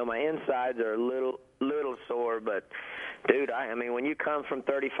okay. My insides are a little sore, but. Dude, I mean, when you come from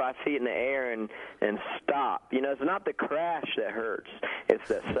 35 feet in the air and stop, it's not the crash that hurts. It's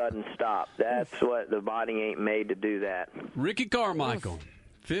the sudden stop. That's what the body ain't made to do that. Ricky Carmichael,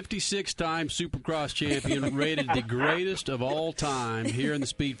 56-time Supercross champion, rated the greatest of all time here in the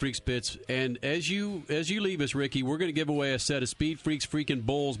Speed Freaks pits. And as you leave us, Ricky, we're going to give away a set of Speed Freaks freaking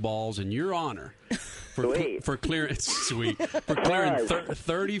Bulls balls in your honor. Sweet. clearing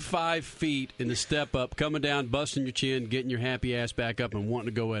 35 feet in the step up, coming down, busting your chin, getting your happy ass back up, and wanting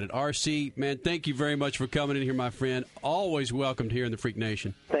to go at it. RC, man, thank you very much for coming in here, my friend. Always welcomed here in the Freak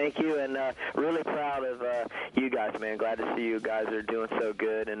Nation. Thank you, and really proud of you guys, man. Glad to see you guys are doing so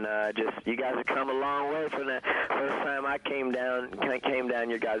good, and just you guys have come a long way from the first time I came down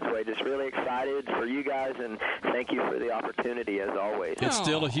your guys' way. Just really excited for you guys, and thank you for the opportunity as always. It's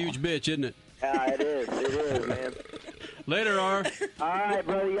still a huge bitch, isn't it? Yeah, it is, man. Later, R. All right,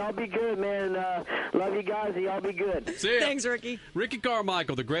 brother. Y'all be good, man. Love you guys. Y'all be good. See ya. Thanks, Ricky. Ricky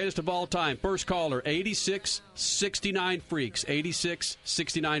Carmichael, the greatest of all time. First caller, 8669 Freaks.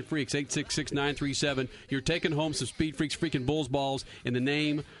 8669 Freaks. 866-937. You're taking home some Speed Freaks freaking Bulls balls in the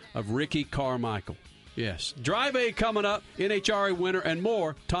name of Ricky Carmichael. Yes. Drive A coming up, NHRA winner, and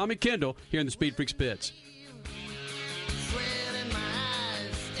more. Tommy Kendall here in the Speed Freaks pits.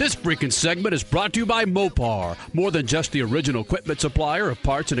 This freaking segment is brought to you by Mopar. More than just the original equipment supplier of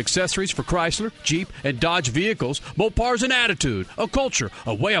parts and accessories for Chrysler, Jeep, and Dodge vehicles, Mopar's an attitude, a culture,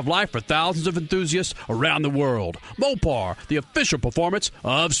 a way of life for thousands of enthusiasts around the world. Mopar, the official performance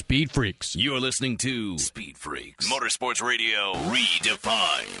of Speed Freaks. You're listening to Speed Freaks, Motorsports Radio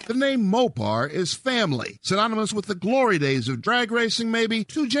redefined. The name Mopar is family, synonymous with the glory days of drag racing maybe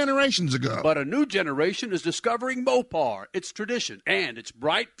 2 generations ago. But a new generation is discovering Mopar, its tradition, and its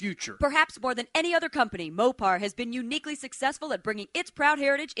bright future. Perhaps more than any other company, Mopar has been uniquely successful at bringing its proud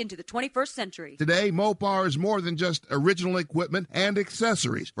heritage into the 21st century. Today, Mopar is more than just original equipment and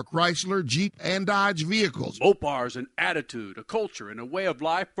accessories for Chrysler, Jeep, and Dodge vehicles. Mopar is an attitude, a culture, and a way of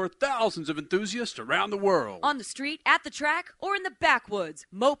life for thousands of enthusiasts around the world. On the street, at the track, or in the backwoods,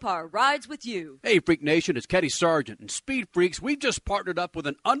 Mopar rides with you. Hey, Freak Nation, it's Kenny Sargent. And Speed Freaks, we've just partnered up with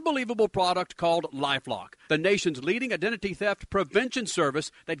an unbelievable product called LifeLock, the nation's leading identity theft prevention service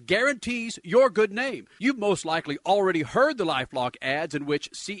that guarantees your good name. You've most likely already heard the LifeLock ads in which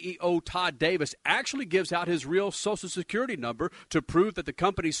CEO Todd Davis actually gives out his real Social Security number to prove that the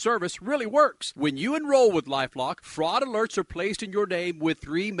company's service really works. When you enroll with LifeLock, fraud alerts are placed in your name with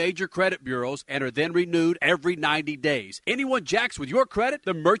 3 major credit bureaus and are then renewed every 90 days. Anyone jacks with your credit,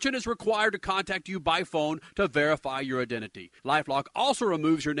 the merchant is required to contact you by phone to verify your identity. LifeLock also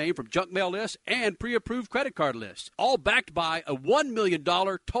removes your name from junk mail lists and pre-approved credit card lists, all backed by a $1 million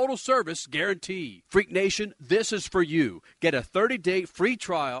total service guarantee. Freak Nation, this is for you. Get a 30-day free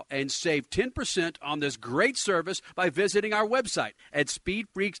trial and save 10% on this great service by visiting our website at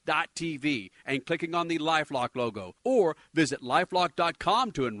speedfreaks.tv and clicking on the LifeLock logo, or visit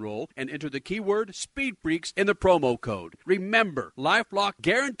lifelock.com to enroll and enter the keyword SpeedFreaks in the promo code. Remember, LifeLock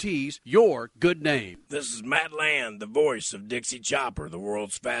guarantees your good name. This is Matt Land, the voice of Dixie Chopper, the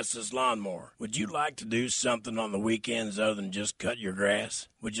world's fastest lawnmower. Would you like to do something on the weekends other than just cut your grass?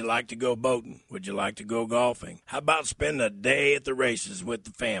 Would you like to go boating? Would you like to go golfing? How about spending a day at the races with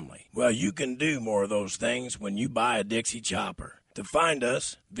the family? Well, you can do more of those things when you buy a Dixie Chopper. To find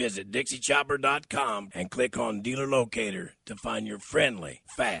us, visit DixieChopper.com and click on Dealer Locator to find your friendly,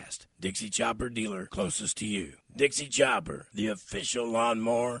 fast Dixie Chopper dealer closest to you. Dixie Chopper, the official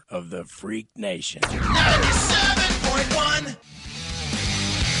lawnmower of the Freak Nation. 97.1.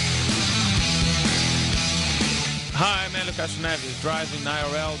 Hi, I'm Lucas Neves, driving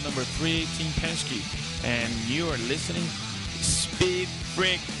IRL number 318 Penske, and you are listening to Speed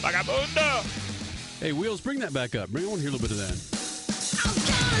Freak Vagabundo. Hey, Wheels, bring that back up. I want to hear a little bit of that.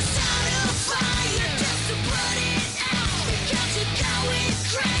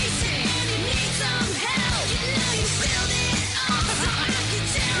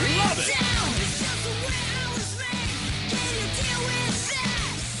 Love it.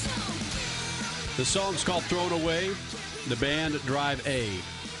 The song's called Thrown Away. The band Drive A.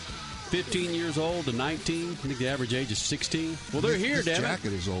 15 years old to 19. I think the average age is 16. Well, they're here, This damn it.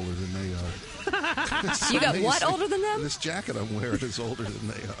 jacket is older than they are. You got what older than them? This jacket I'm wearing is older than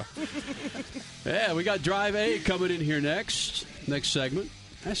they are. Yeah, we got Drive A coming in here next segment.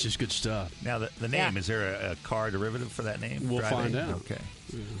 That's just good stuff. Now, the name, is there a car derivative for that name? We'll Drive find A? out. Okay.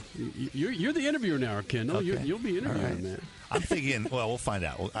 You're the interviewer now, Kendall. Okay. You'll be interviewing, All right. man. I'm thinking, well, we'll find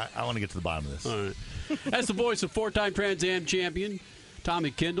out. I want to get to the bottom of this. All right. That's the voice of 4-time Trans Am champion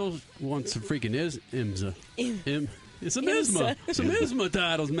Tommy Kendall. Wants some freaking IMSA. It's some IMSA. Some IMSA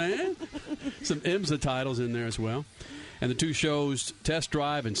titles, man. Some IMSA titles in there as well. And the 2 shows, Test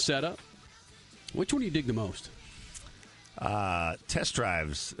Drive and Setup. Which one do you dig the most? Test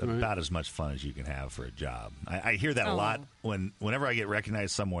drive's about as much fun as you can have for a job. I hear that a lot whenever I get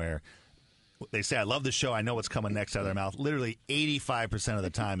recognized somewhere. They say, I love the show. I know what's coming next out of their mouth. Literally 85% of the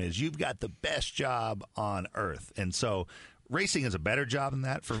time is, you've got the best job on earth. And so racing is a better job than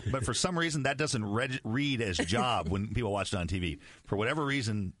that. But for some reason, that doesn't read as job when people watch it on TV. For whatever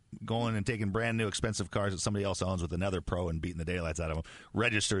reason, going and taking brand new expensive cars that somebody else owns with another pro and beating the daylights out of them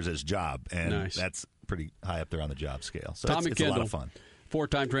registers as job, and that's pretty high up there on the job scale. So Tommy it's Kendall, a lot of fun.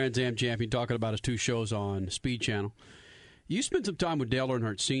 4-time Trans Am champion, talking about his 2 shows on Speed Channel. You spent some time with Dale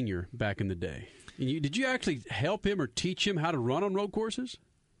Earnhardt Sr. back in the day. Did you actually help him or teach him how to run on road courses?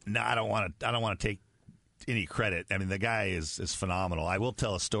 No, I don't want to take any credit. I mean, the guy is phenomenal. I will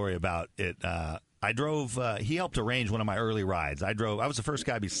tell a story about it. I drove. He helped arrange one of my early rides. I was the first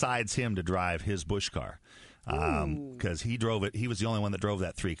guy besides him to drive his Busch car because he drove it. He was the only one that drove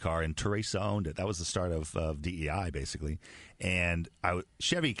that 3 car, and Teresa owned it. That was the start of DEI, basically. And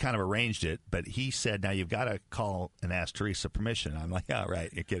Chevy kind of arranged it, but he said, "Now you've got to call and ask Teresa permission." I'm like, "Oh,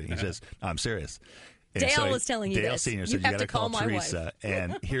 right, you're kidding." He says, "No, I'm serious." And Dale was telling you Dale this. Sr. You said, have you got to to call my Teresa, wife.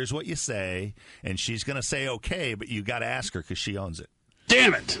 and here's what you say, and she's going to say okay, but you got to ask her because she owns it.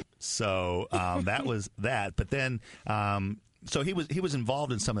 Damn it! So that was that. But then, so he was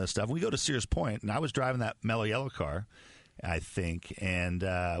involved in some of this stuff. We go to Sears Point, and I was driving that Mellow Yellow car, I think, and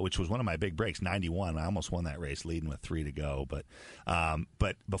which was one of my big breaks, 91. I almost won that race, leading with 3 to go.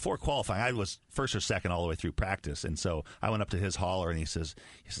 But before qualifying, I was first or second all the way through practice, and so I went up to his hauler, and he says,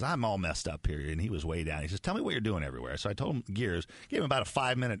 "I'm all messed up here," and he was way down. He says, "Tell me what you're doing everywhere." So I told him gears, gave him about a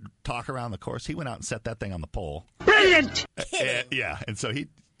 5-minute talk around the course. He went out and set that thing on the pole. Brilliant! Yeah, and so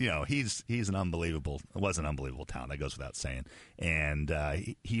he's an unbelievable talent. That goes without saying. And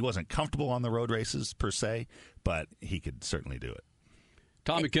he wasn't comfortable on the road races per se, but he could certainly do it.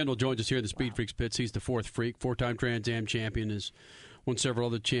 Tommy Kendall joins us here in the Speed Freaks pits. He's the 4th freak, 4-time Trans Am champion. Has won several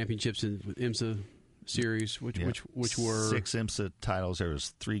other championships in IMSA series, which were 6 IMSA titles. There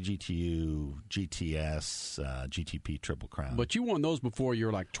was 3 GTU, GTS, GTP Triple Crown. But you won those before you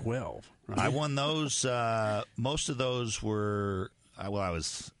were like 12. Right? I won those. Most of those were. I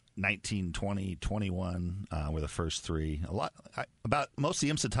was 19, 20, 21 were the first 3. About most of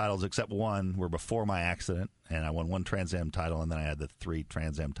the IMSA titles except one were before my accident, and I won 1 Trans Am title, and then I had the 3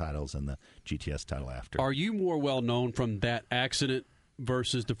 Trans Am titles and the GTS title after. Are you more well known from that accident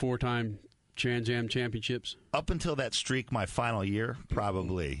versus the 4-time Trans Am championships? Up until that streak, my final year,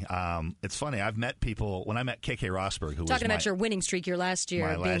 probably. It's funny. I've met people when I met KK Rosberg, who talking was about your winning streak your last year,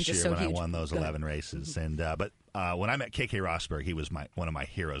 my being last just year so when huge. I won those 11 races, and but. When I met KK Rosberg, he was one of my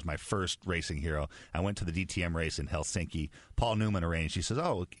heroes, my first racing hero. I went to the DTM race in Helsinki. Paul Newman arranged. He says,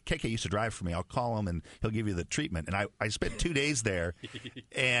 "Oh, KK used to drive for me. I'll call him and he'll give you the treatment." And I spent 2 days there,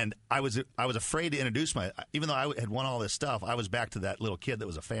 and I was afraid to introduce even though I had won all this stuff, I was back to that little kid that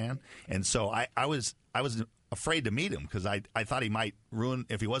was a fan, and so I was afraid to meet him because I thought he might ruin,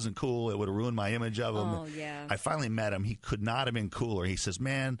 if he wasn't cool, it would have ruined my image of him. Oh, yeah. I finally met him. He could not have been cooler. He says,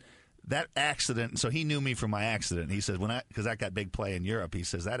 "Man, that accident," so he knew me from my accident. He says, because that got big play in Europe, he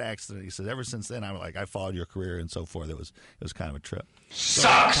says, that accident, he says, ever since then, I followed your career and so forth. It was kind of a trip.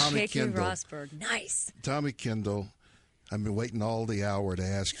 Tommy Vicky Kendall. Rosberg. Nice. Tommy Kendall, I've been waiting all the hour to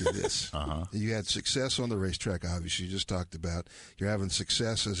ask you this. You had success on the racetrack, obviously, you just talked about. You're having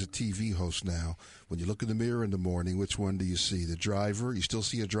success as a TV host now. When you look in the mirror in the morning, which one do you see? The driver? You still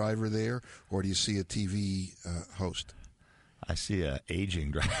see a driver there, or do you see a TV host? I see an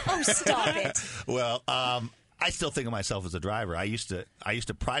aging driver. Oh, stop it. Well, I still think of myself as a driver. I used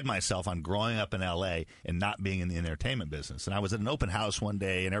to pride myself on growing up in L.A. and not being in the entertainment business. And I was at an open house one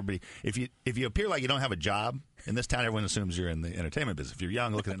day, and everybody, if you appear like you don't have a job in this town, everyone assumes you're in the entertainment business. If you're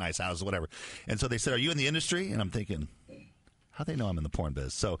young, looking at nice houses, whatever. And so they said, "Are you in the industry?" And I'm thinking, how do they know I'm in the porn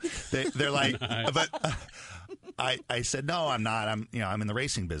biz? So they're like, but I said, "No, I'm not. I'm in the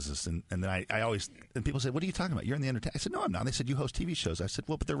racing business." And then I always, and people said, "What are you talking about? You're in the entertainment." I said, "No, I'm not." And they said, "You host TV shows." I said,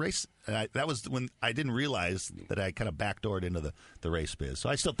 "Well, but the race." That was when I didn't realize that I kind of backdoored into the race biz. So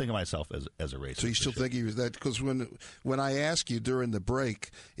I still think of myself as a racer. So you still think of that? Because when I ask you during the break,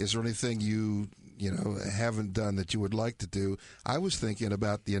 is there anything you haven't done that you would like to do? I was thinking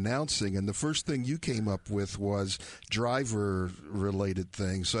about the announcing, and the first thing you came up with was driver-related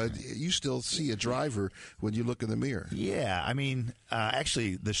things. So you still see a driver when you look in the mirror. Yeah, I mean,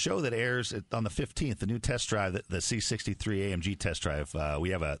 actually, the show that airs on the 15th, the new test drive, the C63 AMG test drive,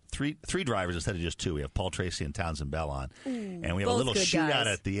 we have three drivers instead of just 2. We have Paul Tracy and Townsend Bell on, and we have a little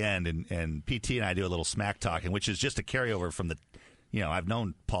shootout at the end, and PT and I do a little smack talking, which is just a carryover from the. I've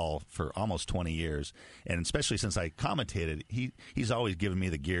known Paul for almost 20 years, and especially since I commentated, he's always given me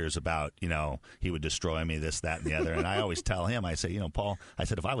the gears about, he would destroy me, this, that, and the other. And I always tell him, I say, Paul, I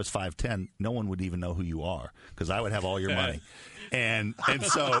said, if I was 5'10", no one would even know who you are because I would have all your money. And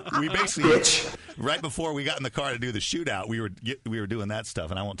so we basically, right before we got in the car to do the shootout, we were doing that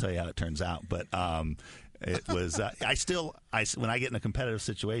stuff, and I won't tell you how it turns out, but It was. When I get in a competitive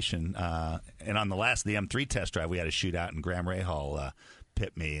situation, and on the M3 test drive, we had a shootout, and Graham Rahal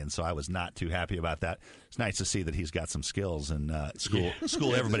pit me, and so I was not too happy about that. It's nice to see that he's got some skills and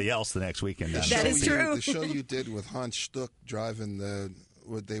school everybody else the next weekend. That is true. The show you did with Hans Stuck driving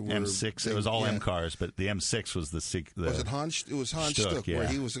what they were M6. It was all M cars, but the M6 was the was it Hans? It was Hans Stuck, yeah. where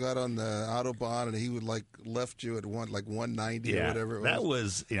he got on the Autobahn and he would left you at 190 or whatever it was. That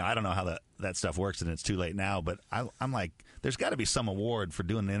was I don't know how that stuff works, and it's too late now. But I'm like, there's got to be some award for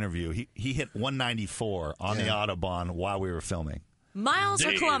doing an interview. He hit 194 on the Autobahn while we were filming. Miles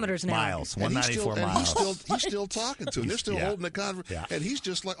or kilometers now? Miles, 194 miles. He's still talking to him. They're still holding the conversation, and he's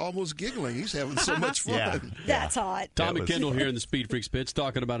just almost giggling. He's having so much fun. Yeah. That's hot. Tommy Kendall here in the Speed Freaks pits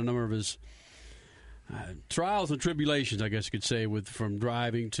talking about a number of his trials and tribulations, I guess you could say, from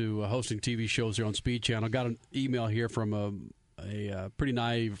driving to hosting TV shows here on Speed Channel. Got an email here from a pretty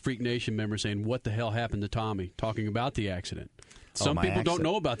naive Freak Nation member saying, "What the hell happened to Tommy?" Talking about the accident. Some people don't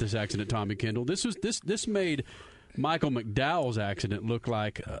know about this accident, Tommy Kendall. This made Michael McDowell's accident looked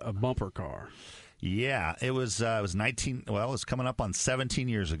like a bumper car. Yeah, it was 19. Well, it was coming up on 17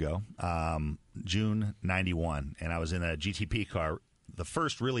 years ago, June '91, and I was in a GTP car, the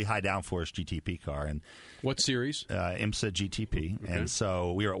first really high downforce GTP car. And what series? IMSA GTP. Okay. And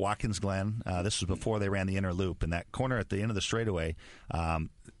so we were at Watkins Glen. This was before they ran the inner loop, and that corner at the end of the straightaway.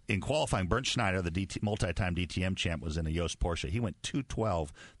 In qualifying, Bernd Schneider, the multi-time DTM champ, was in a Yost Porsche. He went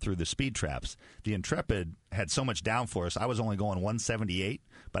 212 through the speed traps. The Intrepid had so much downforce, I was only going 178,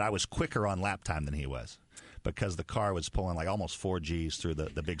 but I was quicker on lap time than he was because the car was pulling like almost 4 Gs through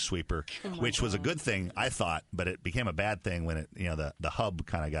the big sweeper, which was a good thing, I thought, but it became a bad thing when the hub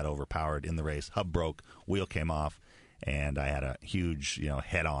kind of got overpowered in the race. Hub broke, wheel came off, and I had a huge,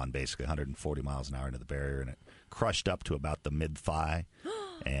 head-on, basically 140 miles an hour into the barrier, and it crushed up to about the mid-thigh.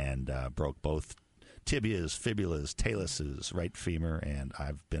 And broke both tibias, fibulas, taluses, right femur, and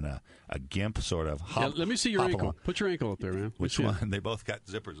I've been a gimp sort of. Let me see your ankle. Along. Put your ankle up there, man. Which one? They both got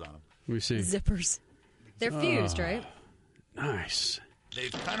zippers on them. Let me see. Zippers. They're fused, right? Nice.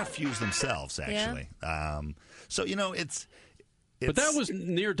 They've kind of fused themselves, actually. Yeah. So it's. But that was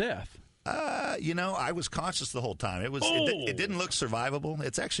near death. I was conscious the whole time. It was. It didn't look survivable.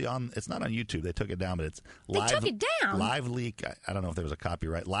 It's actually on. It's not on YouTube. They took it down, but it's live. They took it down. Live leak. I don't know if there was a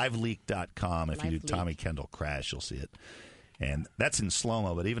copyright. Liveleak.com. If you do Tommy Kendall crash, you'll see it. And that's in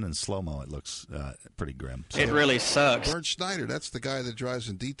slow-mo, but even in slow-mo, it looks pretty grim. So, it really sucks. Bernd Schneider, that's the guy that drives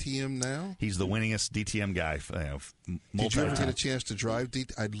in DTM now? He's the winningest DTM guy. Did you ever get a chance to drive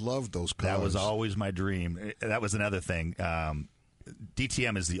DTM? I love those cars. That was always my dream. That was another thing.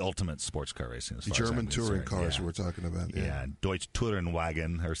 DTM is the ultimate sports car racing. As far German as touring cars we're talking about. Yeah, Deutsch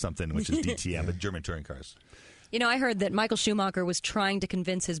Tourenwagen or something, which is DTM, but German touring cars. I heard that Michael Schumacher was trying to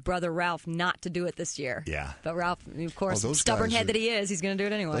convince his brother Ralph not to do it this year. Yeah. But Ralph, of course, stubborn head that he is, he's going to do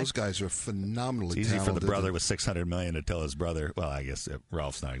it anyway. Those guys are phenomenally talented. It's easy for the brother with $600 million to tell his brother, well, I guess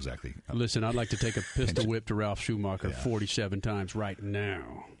Ralph's not exactly. Listen, I'd like to take a pistol whip to Ralph Schumacher 47 times right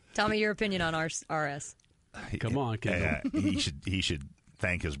now. Tell me your opinion on RS. Come on, Kendall. He should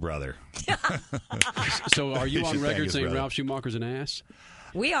thank his brother. So are you on record saying Ralph Schumacher's an ass?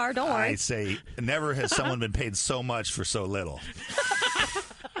 We are, don't worry. I say never has someone been paid so much for so little.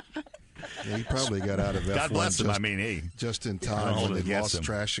 Yeah, he probably got out of F1 God bless him, just in time when they lost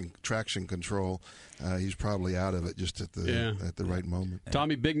traction control. He's probably out of it just at the right moment.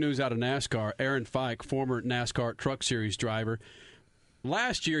 Tommy, big news out of NASCAR. Aaron Fike, former NASCAR Truck Series driver.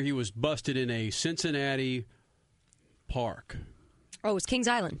 Last year he was busted in a Cincinnati park. Oh, it was Kings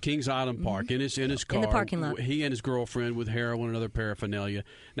Island. Kings Island Park, in his car. In the parking lot. He and his girlfriend with heroin and other paraphernalia.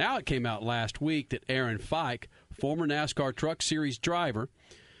 Now it came out last week that Aaron Fike, former NASCAR Truck Series driver,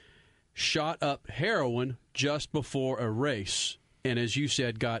 shot up heroin just before a race. And as you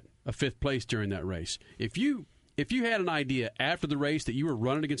said, got a 5th place during that race. If you had an idea after the race that you were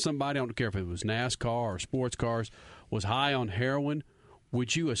running against somebody, I don't care if it was NASCAR or sports cars, was high on heroin,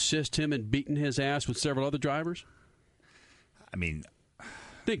 would you assist him in beating his ass with several other drivers? I mean,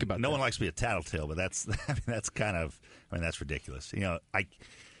 think about that. No one likes to be a tattletale, but that's that's ridiculous.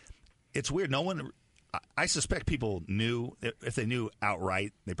 It's weird. No one. I suspect people knew, if they knew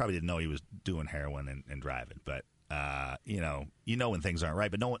outright, they probably didn't know he was doing heroin and driving. But you know when things aren't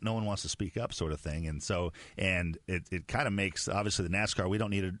right, but no one wants to speak up, sort of thing. And so, it kind of makes, obviously, the NASCAR, we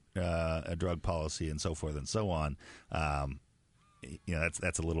don't need a drug policy and so forth and so on.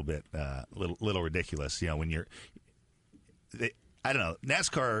 That's a little bit little ridiculous. When you're. I don't know.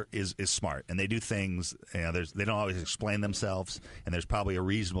 NASCAR is smart, and they do things. They don't always explain themselves, and there's probably a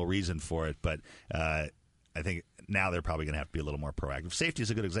reasonable reason for it. But I think now they're probably going to have to be a little more proactive. Safety is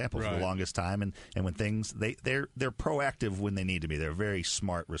a good example for the longest time, and when things they're proactive when they need to be. They're a very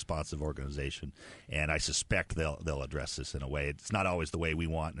smart, responsive organization, and I suspect they'll address this in a way. It's not always the way we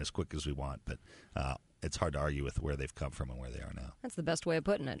want and as quick as we want, but it's hard to argue with where they've come from and where they are now. That's the best way of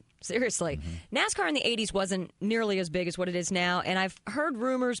putting it. Seriously. NASCAR in the 80s wasn't nearly as big as what it is now, and I've heard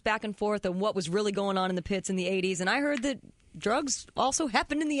rumors back and forth of what was really going on in the pits in the 80s, and I heard that drugs also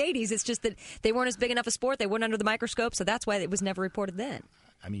happened in the 80s. It's just that they weren't as big enough a sport. They weren't under the microscope, so that's why it was never reported then.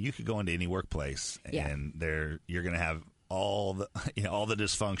 I mean, you could go into any workplace, and you're going to have all the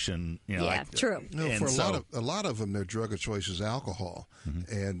dysfunction. True. For a lot of them, their drug of choice is alcohol,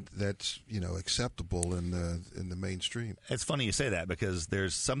 and that's acceptable in the mainstream. It's funny you say that because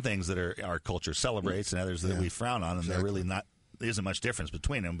there's some things that our culture celebrates and others that we frown on, and they're really not. There isn't much difference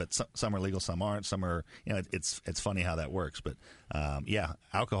between them, but some are legal, some aren't. Some are, it's funny how that works. But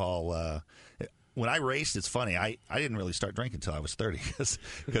alcohol. When I raced, it's funny. I didn't really start drinking until I was 30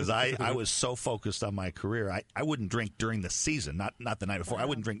 because I was so focused on my career. I wouldn't drink during the season, not the night before. I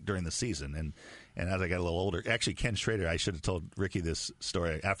wouldn't drink during the season. And as I got a little older, actually, Ken Schrader, I should have told Ricky this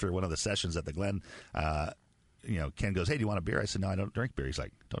story after one of the sessions at the Glen. Ken goes, "Hey, do you want a beer?" I said, "No, I don't drink beer." He's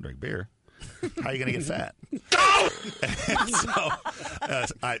like, "Don't drink beer. How are you going to get fat?"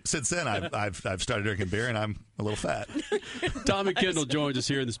 Since then, I've started drinking beer, and I'm a little fat. Tommy Kendall joins us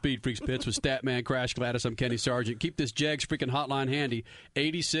here in the Speed Freaks pits with Statman Crash Gladys. I'm Kenny Sargent. Keep this Jags freaking hotline handy.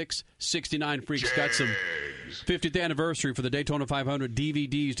 8669 Freaks got some 50th anniversary for the Daytona 500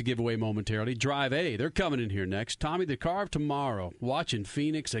 DVDs to give away momentarily. Drive A, they're coming in here next. Tommy, the car of tomorrow. Watching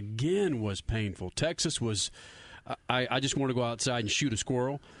Phoenix again was painful. Texas was. I just want to go outside and shoot a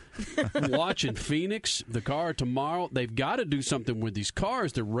squirrel. Watching Phoenix, the car tomorrow, they've got to do something with these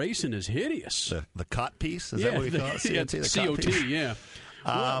cars. The racing is hideous. The COT piece? Is that what we call it? COT, yeah.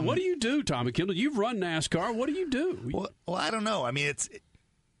 What do you do, Tommy Kendall? You've run NASCAR. What do you do? Well, I don't know. I mean,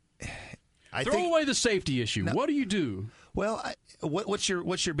 Throw away the safety issue. No. What do you do? Well, what's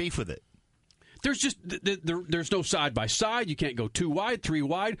your beef with it? There's no side by side. You can't go 2 wide, 3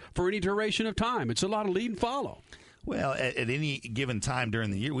 wide for any duration of time. It's a lot of lead and follow. Well, at any given time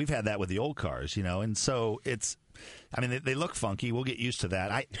during the year, we've had that with the old cars, and so it's. I mean, they look funky. We'll get used to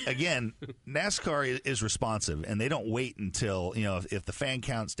that. NASCAR is responsive, and they don't wait until if the fan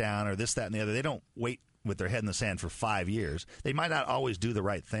count's down or this, that, and the other. They don't wait with their head in the sand for 5 years. They might not always do the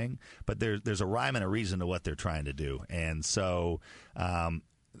right thing, but there's a rhyme and a reason to what they're trying to do, and so.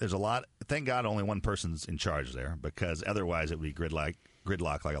 There's a lot. Thank God, only one person's in charge there, because otherwise it would be gridlock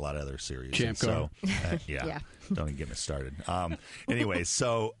like a lot of other series. Champ car. Yeah. Don't even get me started. Anyway,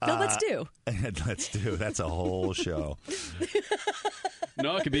 so no, let's do. Let's do. That's a whole show.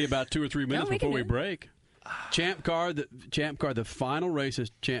 No, it could be about 2 or 3 minutes before we break. Champ car. The final race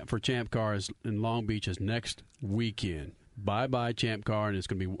for Champ Car is in Long Beach is next weekend. Bye Champ Car, and it's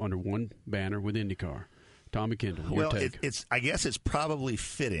going to be under one banner with IndyCar. Tommy Kendall, your take. I guess it's probably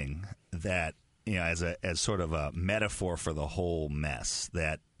fitting that as sort of a metaphor for the whole mess,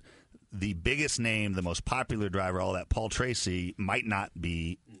 that the biggest name, the most popular driver, all that, Paul Tracy, might not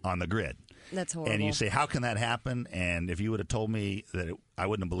be on the grid. That's horrible. And you say, how can that happen? And if you would have told me that, I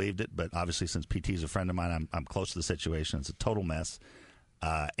wouldn't have believed it. But obviously, since PT is a friend of mine, I'm close to the situation. It's a total mess.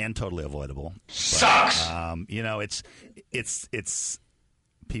 And totally avoidable. Sucks. But, it's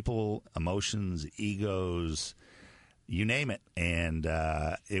people, emotions, egos, you name it, and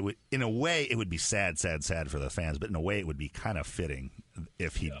it would, in a way, it would be sad for the fans. But in a way, it would be kind of fitting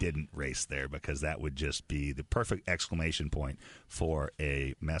if he didn't race there, because that would just be the perfect exclamation point for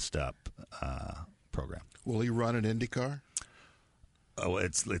a messed up program. Will he run an IndyCar? Oh,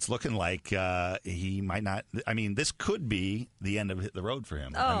 it's looking like he might not. I mean, this could be the end of the road for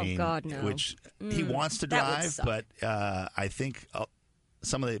him. God, no. Which he wants to drive, but I think.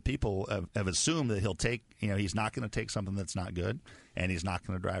 Some of the people have assumed that he'll take, he's not going to take something that's not good, and he's not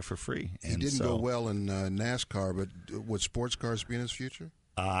going to drive for free. He didn't go well in NASCAR, but would sports cars be in his future?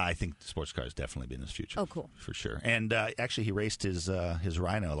 I think sports cars definitely be in his future. Oh, cool. For sure. And actually, he raced his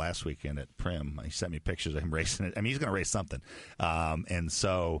Rhino last weekend at Prim. He sent me pictures of him racing it. I mean, he's going to race something. And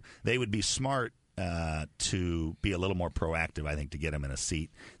so they would be smart to be a little more proactive, I think, to get him in a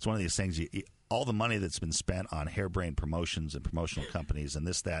seat. It's one of these things all the money that's been spent on harebrained promotions and promotional companies and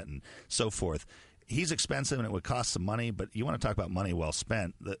this, that, and so forth. He's expensive and it would cost some money, but you want to talk about money well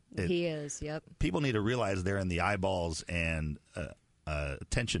spent. He is, yep. People need to realize they're in the eyeballs and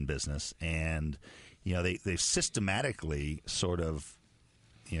attention business, and they systematically sort of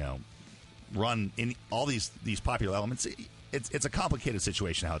run in all these popular elements. It's a complicated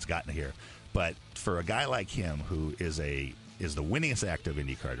situation how it's gotten here, but for a guy like him who is is the winningest active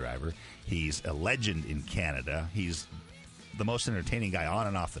IndyCar driver. He's a legend in Canada. He's the most entertaining guy on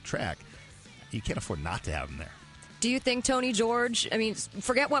and off the track. You can't afford not to have him there. Do you think Tony George, I mean,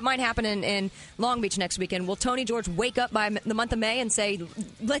 forget what might happen in Long Beach next weekend. Will Tony George wake up by the month of May and say,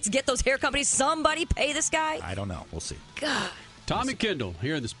 let's get those hair companies, somebody pay this guy? I don't know. We'll see. God. Tommy Kendall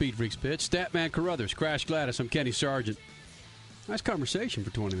here in the Speed Freaks pitch. Statman Carruthers, Crash Gladys. I'm Kenny Sargent. Nice conversation for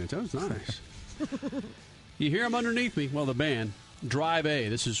 20 minutes. That was nice. You hear them underneath me? Well, the band, Drive A.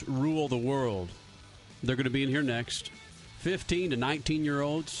 This is Rule the World. They're going to be in here next. 15 to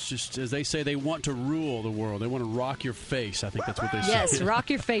 19-year-olds, just as they say, they want to rule the world. They want to rock your face. I think that's what they say. Yes,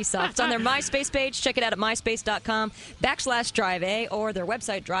 rock your face off. It's on their MySpace page. Check it out at myspace.com/DriveA or their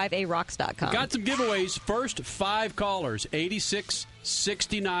website, drivearocks.com. Got some giveaways. First 5 callers,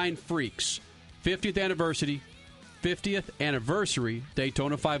 8669 Freaks. 50th anniversary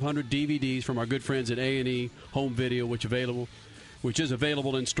Daytona 500 DVDs from our good friends at A&E Home Video, which is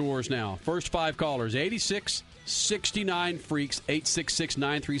available in stores now. First 5 callers, 8669 Freaks,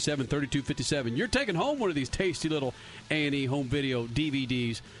 866-937-3257. You're taking home one of these tasty little A&E Home Video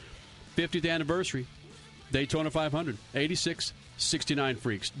DVDs. 50th anniversary Daytona 500, 8669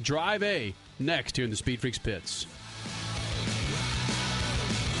 Freaks. Drive A next here in the Speed Freaks pits.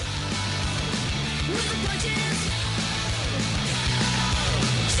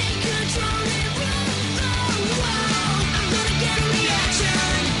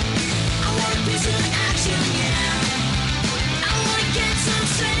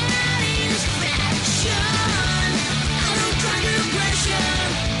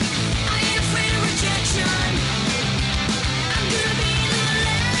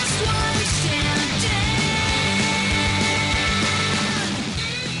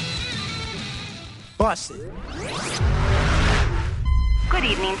 Bust it. Good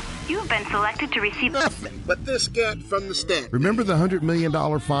evening. You have been selected to receive nothing but this get from the stand. Remember the $100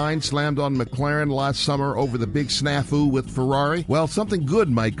 million fine slammed on McLaren last summer over the big snafu with Ferrari? Well, something good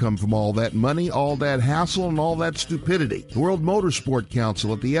might come from all that money, all that hassle, and all that stupidity. The World Motorsport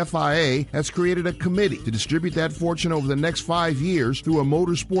Council at the FIA has created a committee to distribute that fortune over the next 5 years through a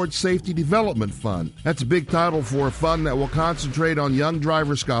Motorsport Safety Development Fund. That's a big title for a fund that will concentrate on young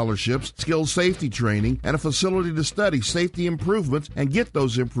driver scholarships, skills safety training, and a facility to study safety improvements and get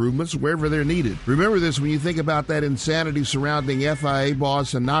those improvements wherever they're needed. Remember this when you think about that insanity surrounding FIA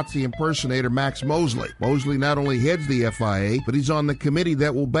boss and Nazi impersonator Max Mosley. Mosley not only heads the FIA, but he's on the committee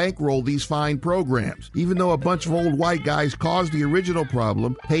that will bankroll these fine programs. Even though a bunch of old white guys caused the original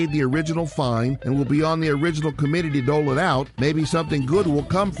problem, paid the original fine, and will be on the original committee to dole it out, maybe something good will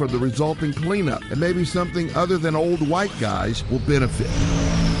come from the resulting cleanup, and maybe something other than old white guys will benefit.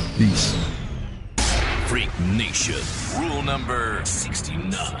 Peace. Freak Nation. Rule number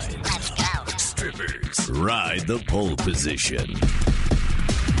 69. Let's go. Strippers, ride the pole position.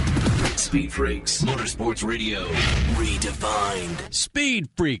 Speed Freaks, Motorsports Radio, redefined. Speed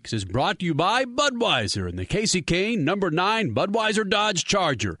Freaks is brought to you by Budweiser and the Casey Kane No. 9 Budweiser Dodge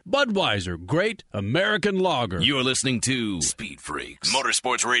Charger. Budweiser, great American lager. You're listening to Speed Freaks,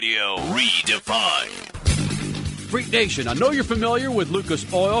 Motorsports Radio, redefined. Freak Nation, I know you're familiar with Lucas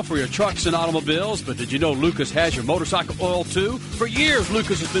Oil for your trucks and automobiles, but did you know Lucas has your motorcycle oil too? For years,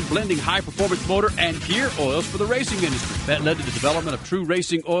 Lucas has been blending high-performance motor and gear oils for the racing industry. That led to the development of true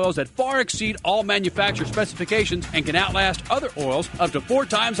racing oils that far exceed all manufacturer specifications and can outlast other oils up to 4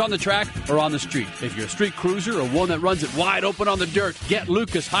 times on the track or on the street. If you're a street cruiser or one that runs it wide open on the dirt, get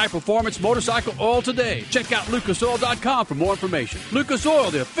Lucas high-performance motorcycle oil today. Check out lucasoil.com for more information. Lucas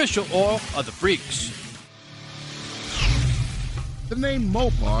Oil, the official oil of the Freaks. The name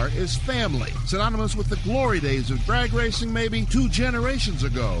Mopar is family, synonymous with the glory days of drag racing maybe 2 generations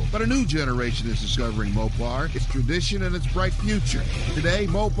ago. But a new generation is discovering Mopar, its tradition, and its bright future. Today,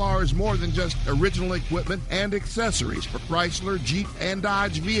 Mopar is more than just original equipment and accessories for Chrysler, Jeep, and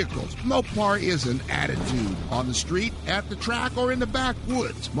Dodge vehicles. Mopar is an attitude on the street, at the track, or in the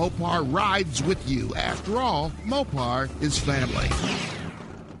backwoods. Mopar rides with you. After all, Mopar is family.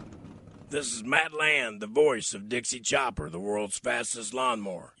 This is Matt Land, the voice of Dixie Chopper, the world's fastest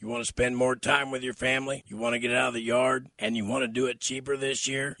lawnmower. You want to spend more time with your family? You want to get out of the yard? And you want to do it cheaper this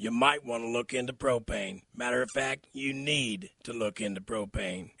year? You might want to look into propane. Matter of fact, you need to look into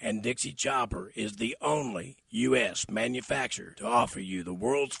propane. And Dixie Chopper is the only U.S. manufacturer to offer you the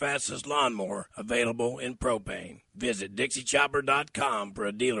world's fastest lawnmower available in propane. Visit DixieChopper.com for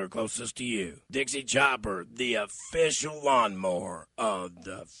a dealer closest to you. Dixie Chopper, the official lawnmower of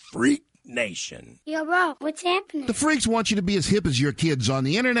the Freak Nation. Yo, bro, what's happening? The Freaks want you to be as hip as your kids on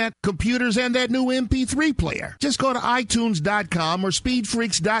the internet, computers, and that new MP3 player. Just go to iTunes.com or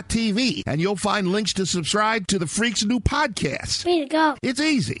SpeedFreaks.tv, and you'll find links to subscribe to the Freaks' new podcast. Way to go. It's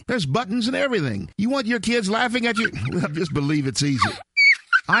easy. There's buttons and everything. You want your kids laughing at you? Well, just believe it's easy.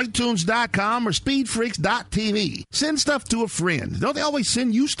 iTunes.com or SpeedFreaks.tv. Send stuff to a friend. Don't they always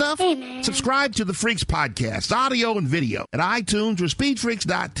send you stuff? Hey, man. Subscribe to the Freaks podcast, audio and video, at iTunes or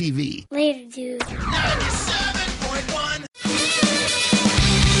SpeedFreaks.tv. Later, dude. 97.1.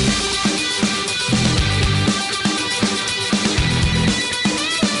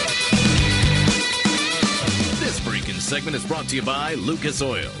 This freaking segment is brought to you by Lucas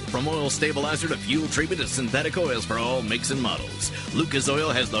Oil. From oil stabilizer to fuel treatment to synthetic oils for all makes and models, Lucas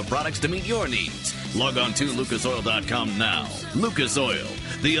Oil has the products to meet your needs. Log on to lucasoil.com now. Lucas Oil,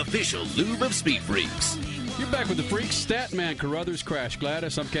 the official lube of Speed Freaks. You're back with the Freaks. Statman, Carruthers, Crash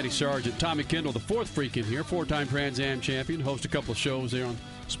Gladys. I'm Kenny Sargent. Tommy Kendall, the fourth Freak in here, four-time Trans Am champion, host a couple of shows there on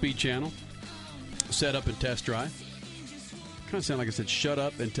Speed Channel. Set up and test drive. Kind of sound like I said shut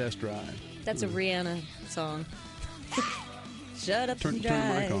up and test drive. That's a Rihanna song. Shut up Turn and the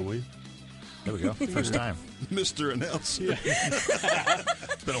drive. mic on, will you? There we go. First time. Mr. Announcer.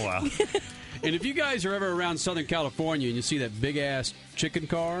 It's been a while. And if you guys are ever around Southern California and you see that big-ass chicken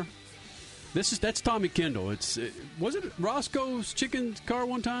car, that's Tommy Kendall. Was it Roscoe's chicken car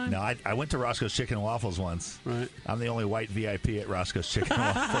one time? No, I went to Roscoe's Chicken and Waffles once. Right. I'm the only white VIP at Roscoe's Chicken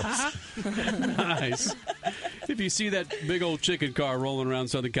and Waffles. Nice. If you see that big old chicken car rolling around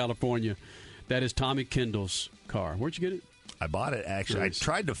Southern California, that is Tommy Kendall's car. Where'd you get it? I bought it, actually. Nice. I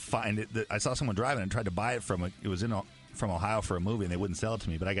tried to find it. I saw someone driving it and tried to buy it from it was from Ohio for a movie, and they wouldn't sell it to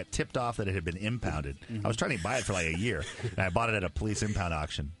me. But I got tipped off that it had been impounded. I was trying to buy it for like a year, and I bought it at a police impound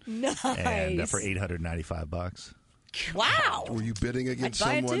auction. Nice. And for $895. Wow. Were you bidding against I'd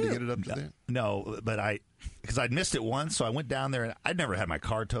buy it someone to too. get it up to there? No, but because I'd missed it once, so I went down there, and I'd never had my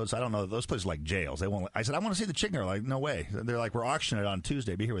car towed, so I don't know. Those places are like jails. They won't. I said, I want to see the chicken girl. Like, no way. They're like, we're auctioning it on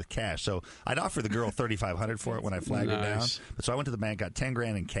Tuesday. Be here with cash. So I'd offer the girl $3,500 for it when I flagged her down. But so I went to the bank, got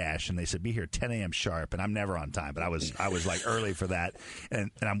 $10,000 in cash, and they said, be here 10 a.m. sharp. And I'm never on time, but I was like early for that, and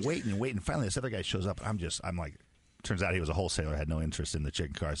I'm waiting. Finally, this other guy shows up, and I'm like. Turns out he was a wholesaler, had no interest in the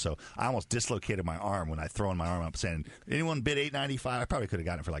chicken car. So I almost dislocated my arm when I thrown my arm up saying, anyone bid $895? I probably could have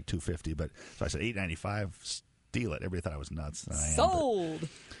gotten it for like $250, but so I said $895, steal it. Everybody thought I was nuts. And I am, Sold.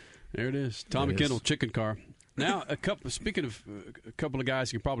 There it is. Tommy Kendall, chicken car. Now, speaking of a couple of guys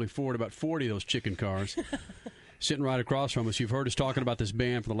who can probably afford about 40 of those chicken cars, sitting right across from us, you've heard us talking about this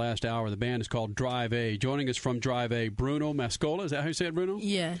band for the last hour. The band is called Drive A. Joining us from Drive A, Bruno Mascola. Is that how you say it, Bruno?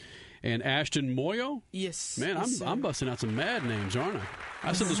 Yeah. And Ashton Moyo? Yes. Man, Yes, I'm busting out some mad names, aren't I?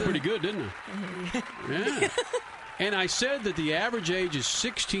 I said this pretty good, didn't I? Yeah. And I said that the average age is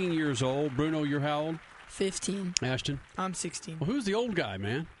 16 years old. Bruno, you're how old? 15. Ashton? I'm 16. Well, who's the old guy,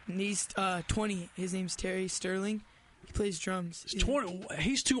 man? And he's 20. His name's Terry Sterling. He plays drums. He's 20.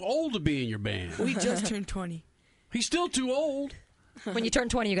 He's too old to be in your band. We just turned 20. He's still too old. When you turn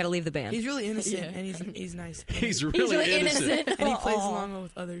 20, you got to leave the band. He's really innocent, and he's nice. He's really innocent. And he plays along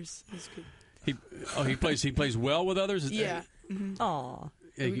with others. He's good. He plays well with others? Yeah. Mm-hmm. Aw.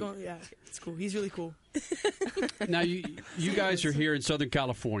 Yeah, it's cool. He's really cool. Now, you guys are here in Southern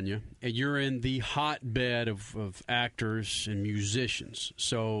California, and you're in the hotbed of actors and musicians.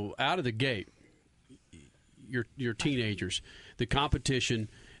 So out of the gate, you're teenagers. The competition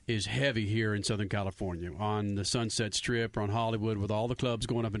is heavy here in Southern California on the Sunset Strip or on Hollywood with all the clubs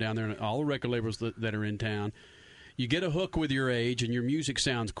going up and down there and all the record labels that are in town. You get a hook with your age, and your music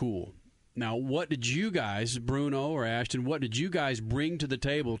sounds cool. Now, what did you guys, Bruno or Ashton, what did you guys bring to the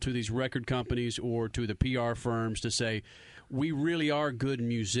table to these record companies or to the PR firms to say, we really are good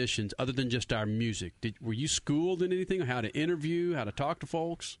musicians other than just our music? Were you schooled in anything, how to interview, how to talk to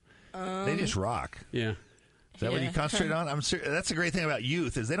folks? They just rock. Yeah. Is that what you concentrate on? I'm serious. That's the great thing about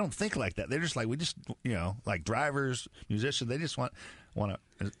youth is they don't think like that. They're just like, like drivers, musicians. They just want to.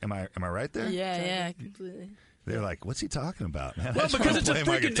 Am I right there? Yeah, completely. They're like, what's he talking about, man? Well, because it's a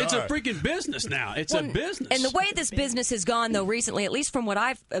freaking business now. It's a business. And the way this business has gone, though, recently, at least from what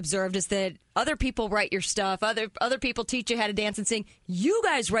I've observed, is that other people write your stuff. Other people teach you how to dance and sing. You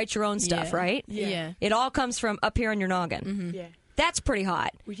guys write your own stuff, right? Yeah. It all comes from up here on your noggin. Mm-hmm. Yeah. That's pretty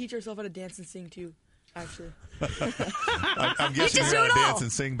hot. We teach ourselves how to dance and sing, too, actually. I'm guessing you're in a dance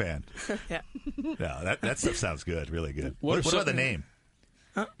and sing band. Yeah. No, that stuff sounds good, really good. What What about the name?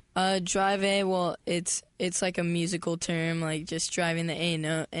 Huh? Drive A, well, it's like a musical term, like just driving the A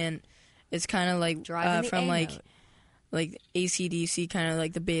note, and it's kind of like Driving the from A note. like AC/DC, kind of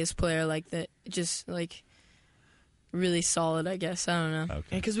like the bass player, like the just like really solid, I guess. I don't know.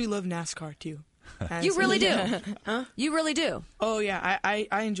 And because we love NASCAR too. You really do. Huh? You really do. Oh yeah,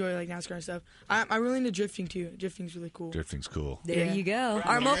 I enjoy like NASCAR and stuff. I'm really into drifting too. Drifting's really cool. Drifting's cool. There Yeah. you go.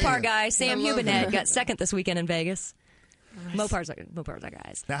 Our Man. Mopar guy, Sam I love Hubenet, it. got second this weekend in Vegas. Mopar's our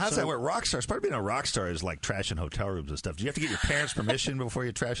guys. Now, how's that work? Rockstar. Part of being a rock star is like trashing hotel rooms and stuff. Do you have to get your parents' permission before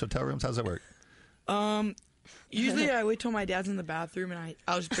you trash hotel rooms? How's that work? Usually I wait till my dad's in the bathroom and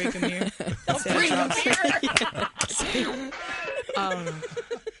I'll just break a mirror. Break a I don't know.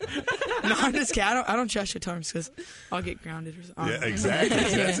 No, I'm just kidding. I don't trash hotel rooms because I'll get grounded or something. Yeah, exactly.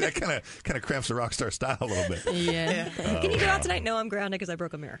 That kind of cramps the rock star style a little bit. Yeah. Can you go out tonight? No, I'm grounded because I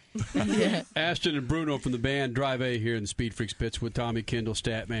broke a mirror. Ashton and Bruno from the band Drive A here in the Speed Freaks pits with Tommy Kendall,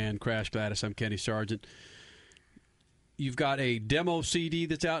 Statman, Crash Gladys. I'm Kenny Sargent. You've got a demo CD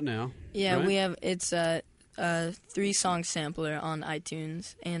that's out now. Yeah, right? we have. It's a 3-song sampler on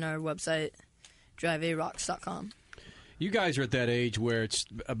iTunes and our website, drivearocks.com. You guys are at that age where it's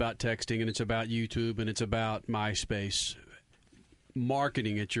about texting and it's about YouTube and it's about MySpace.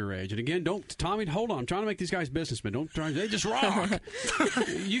 Marketing at your age. And again, Tommy, hold on. I'm trying to make these guys businessmen. Don't try. They just rock.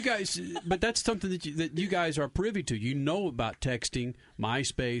 You guys, but that's something that you guys are privy to. You know about texting,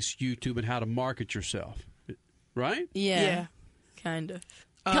 MySpace, YouTube, and how to market yourself, right? Yeah. Kind of.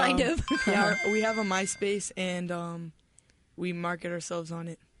 Yeah, we have a MySpace and we market ourselves on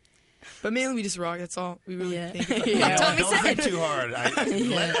it. But mainly we just rock. That's all we really think about. Don't think too hard.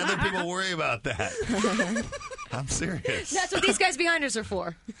 Let other people worry about that. I'm serious. That's what these guys behind us are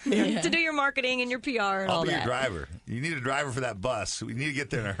for. To do your marketing and your PR and I'll all be that. your driver. You need a driver for that bus. We need to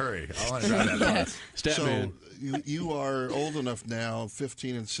get there in a hurry. I want to drive that bus. So you are old enough now,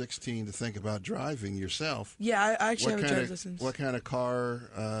 15 and 16, to think about driving yourself. Yeah, I actually have a driver's license. license. What kind of car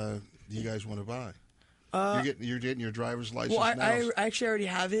do you guys want to buy? You're getting your driver's license Well, now. I actually already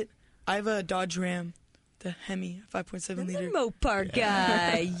have it. I have a Dodge Ram, the Hemi, 5.7 liter. Mopar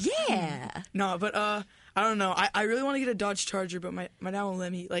guy, yeah. No, but I don't know. I really want to get a Dodge Charger, but my dad won't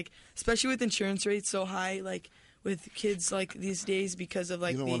let me. Like, especially with insurance rates so high, like with kids like these days because of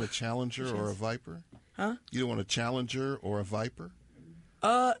like. You don't want a Challenger or a Viper? Huh? You don't want a Challenger or a Viper?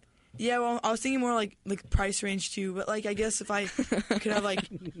 Yeah. Well, I was thinking more like price range too. But like, I guess if I could have like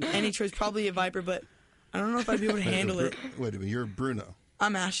any choice, probably a Viper. But I don't know if I'd be able to handle it. Wait a minute. You're Bruno.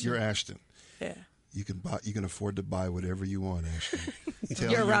 I'm Ashton. You're Ashton. Yeah. You can afford to buy whatever you want, Ashton.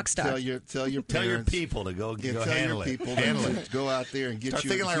 You're a rock star. Tell your parents, Tell your people to go tell handle your it. people Handle to it. go out there and get Start you.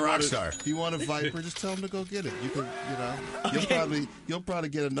 thinking like a rock star. If you want a Viper, just tell them to go get it. You can, you'll probably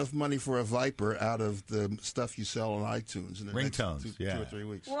get enough money for a Viper out of the stuff you sell on iTunes in the Ringtones, next 2 yeah. or 3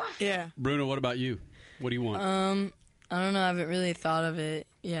 weeks. Yeah. Bruno, what about you? What do you want? I don't know. I haven't really thought of it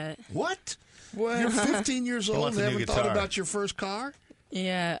yet. What? What? You're 15 years He old wants and a new haven't thought guitar. about your first car?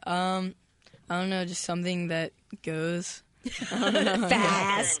 Yeah. I don't know. Just something that goes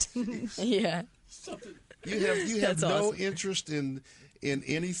Fast. Yeah. You have That's no awesome. interest in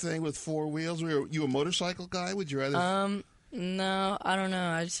anything with 4 wheels. Were you a motorcycle guy? Would you rather? No, I don't know.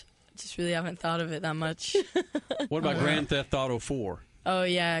 I just really haven't thought of it that much. What about Grand Theft Auto 4? Oh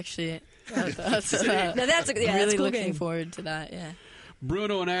yeah, actually, that's Now that's a really that's a cool looking game. forward to that. Yeah.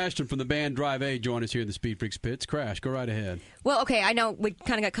 Bruno and Ashton from the band Drive A join us here in the Speed Freaks pits. Crash, go right ahead. Well, okay, I know we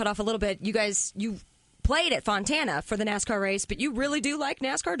kind of got cut off a little bit. You guys, you played at Fontana for the NASCAR race, but you really do like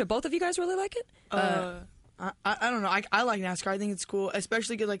NASCAR? Do both of you guys really like it? I don't know. I like NASCAR. I think it's cool,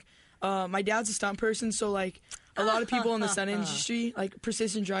 especially because like my dad's a stunt person, so like a lot of people in the stunt industry, like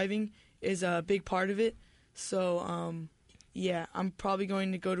precision driving is a big part of it. So yeah, I'm probably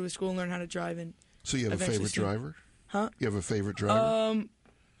going to go to a school and learn how to drive. And So you have a eventually favorite soon. driver? Huh? You have a favorite driver?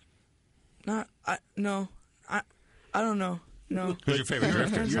 No. I don't know. No. Who's your favorite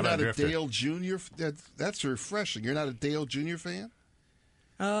drifter? You're How about not a drifter? Dale Jr. That's refreshing. You're not a Dale Jr. fan?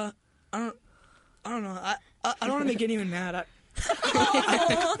 I don't know. I don't want to make anyone mad.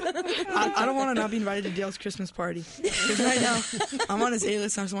 I don't want to not be invited to Dale's Christmas party. Because right now, I'm on his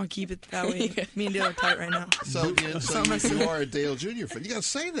A-list, and I just want to keep it that way. Me and Dale are tight right now. So you are a Dale Jr. fan. You got to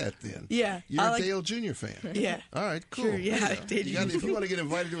say that then. Yeah. You're I a like- Dale Jr. fan. Yeah. All right, cool. Sure, yeah. Dale You gotta, Jr. if you want to get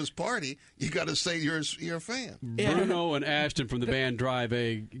invited to his party, you got to say you're a fan. Yeah. Bruno and Ashton from the band Drive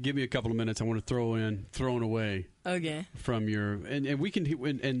A, give me a couple of minutes. I want to thrown away Okay. from your and we can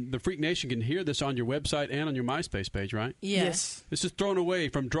and the Freak Nation can hear this on your website and on your MySpace page, right? Yeah. Yes. This is Thrown Away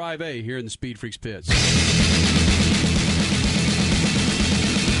from Drive A here in the Speed Freaks pits.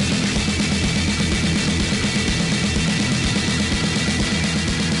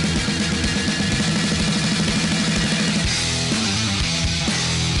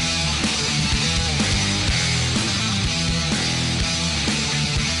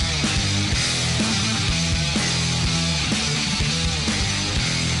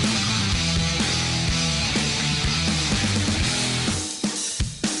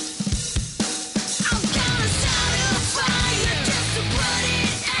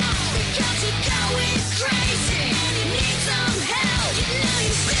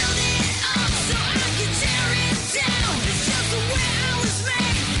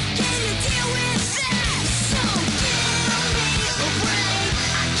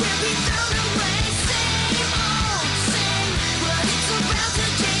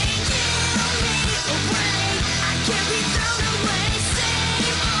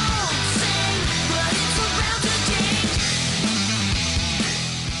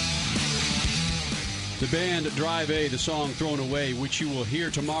 Drive A, the song Thrown Away, which you will hear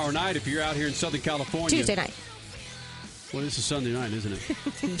tomorrow night if you're out here in Southern California. Tuesday night. Well, this is Sunday night, isn't it?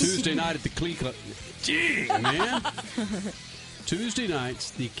 Tuesday night at the Key Club. Gee, man. Tuesday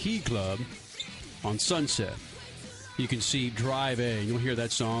nights, the Key Club on Sunset. You can see Drive A. You'll hear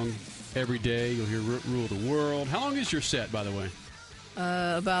that song every day. You'll hear Rule the World. How long is your set, by the way?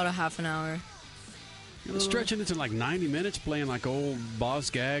 About a half an hour. You're stretching it to like 90 minutes, playing like old Boz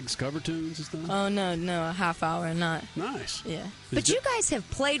Gags cover tunes and stuff? Oh, no, a half hour, not. Nice. Yeah. But you guys have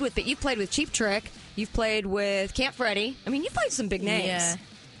played with, you've played with Cheap Trick. You've played with Camp Freddy. I mean, you've played some big names. Yeah.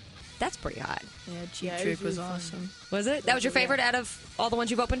 That's pretty hot. Yeah, Cheap Trick was awesome. Was it? That was your favorite out of all the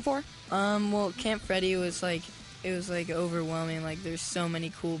ones you've opened for? Well, Camp Freddy was like, it was like overwhelming. Like, there's so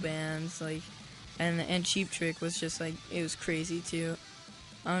many cool bands. Like, and Cheap Trick was just like, it was crazy too.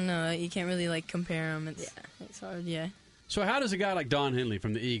 I don't know. You can't really like compare them. It's hard. Yeah. So how does a guy like Don Henley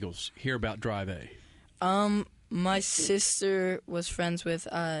from the Eagles hear about Drive A? My sister was friends with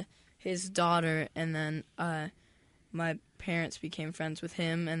his daughter, and then my parents became friends with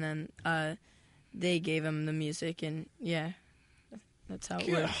him, and then they gave him the music, and yeah, that's how it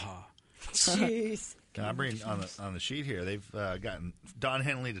worked. Jeez. I'm reading on the sheet here. They've gotten Don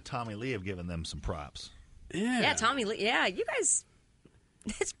Henley to Tommy Lee have given them some props. Yeah, Tommy Lee. Yeah, you guys.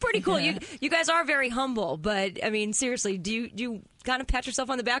 It's pretty cool. You guys are very humble, but I mean, seriously, do you kind of pat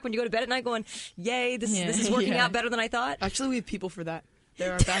yourself on the back when you go to bed at night, going, "Yay, this is working out better than I thought"? Actually, we have people for that.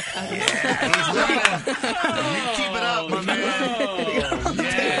 There are back. You keep it up, my man.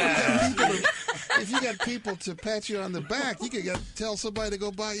 Yeah. If you got people to pat you on the back, you could tell somebody to go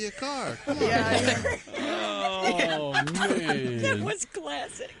buy you a car. Yeah. Oh, man. That was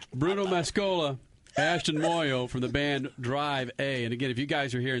classic. Bruno Mascola, Ashton Moyo from the band Drive A. And again, if you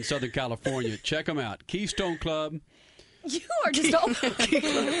guys are here in Southern California, check them out. Keystone Club. You are just all...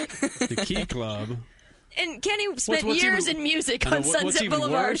 The Key Club. And Kenny spent years in music on Sunset what's even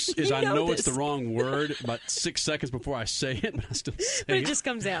Boulevard. Worse is I know it's the wrong word about 6 seconds before I say it, but I still say But it just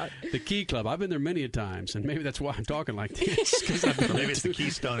comes out. The Key Club. I've been there many a times, and maybe that's why I'm talking like this. Maybe it's the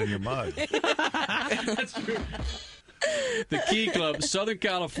Keystone in your mug. That's true. The Key Club, Southern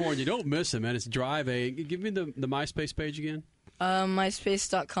California. Don't miss it, man. It's Drive A. Give me the MySpace page again.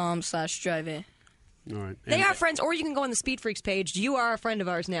 MySpace.com/Drive A. All right. They are friends, or you can go on the SpeedFreaks page. You are a friend of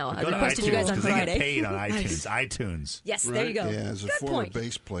ours now. I requested you guys on They Friday. get paid on iTunes. Yes, there you go. Yeah, as a Good former point.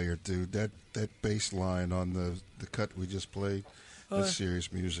 bass player, dude, that bass line on the cut we just played, that's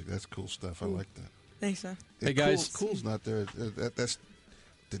serious music. That's cool stuff. I like that. Thanks, man. Hey, guys. Cool's not there. That's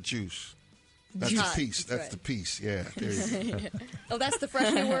the juice. That's Juice. the piece. That's the piece. Yeah. There you go. Oh, that's the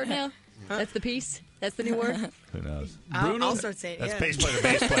fresh new word now? That's the piece? That's the new word? Who knows? I'll start saying it. That's bass player to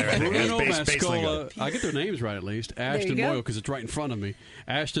bass player. I think. Bruno That's bass lingo. Mascola. I get their names right at least. Ashton go. Moyle, because it's right in front of me.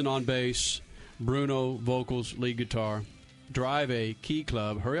 Ashton on bass. Bruno vocals, lead guitar. Drive A, Key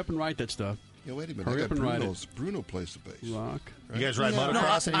Club. Hurry up and write that stuff. Yeah, wait a minute. Hurry I up got and write Bruno's. Bruno plays the bass. Rock. Right? You guys ride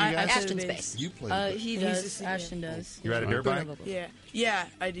motocross? Any of you guys? Ashton's bass. You play the bass. He does. Ashton does. You ride a dirt bike? Yeah,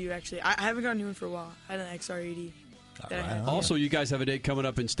 I do actually. I haven't got a new one for a while. I had an XR80. Also, you guys have a date coming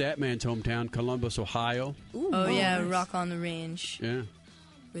up in Statman's hometown, Columbus, Ohio. Ooh, yeah, nice. Rock on the Range. Yeah.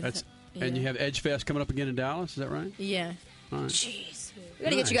 And you have Edge Fest coming up again in Dallas, is that right? Yeah. All right. Jeez. We got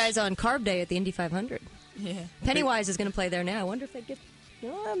to get you guys on Carb Day at the Indy 500. Yeah. Pennywise is going to play there now. I wonder if they'd get...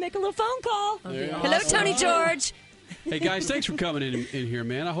 make a little phone call. Yeah. Hello, Awesome. Tony George. Hey, guys, thanks for coming in here,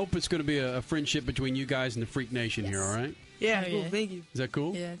 man. I hope it's going to be a friendship between you guys and the Freak Nation here, all right? Yeah, cool. Thank you. Is that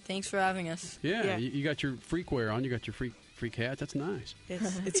cool? Yeah, thanks for having us. Yeah. You got your freak wear on. You got your freak hat. That's nice.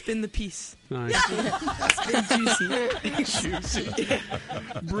 It's been the piece. Nice. It's been juicy.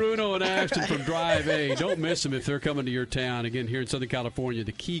 Bruno and Ashton from Drive A. Don't miss them if they're coming to your town. Again, here in Southern California,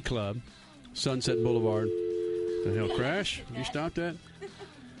 the Key Club, Sunset Boulevard. The hell, Crash? You stopped that?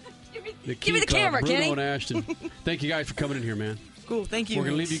 Give me the camera, Bruno Kenny. and Ashton. Thank you guys for coming in here, man. Cool, thank you. We're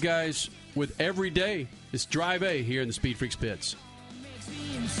going to leave you guys with Every Day. It's Drive A here in the Speed Freaks pits. Every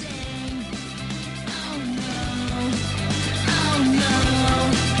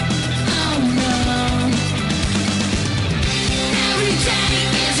day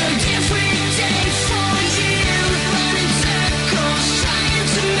is a different day for you. Running circles, trying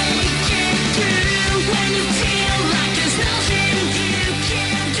to make it through. When you feel like there's nothing you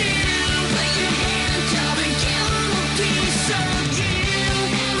can do, put your hands up and give a little piece of you.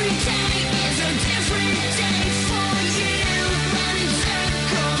 Every day is a different day for you. Running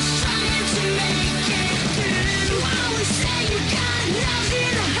circles, trying to make it through. You always say you got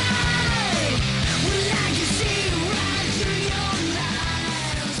nothing to hide. Well, I can see you right through your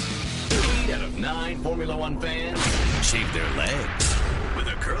lies. 8 out of 9 Formula One fans shave their legs with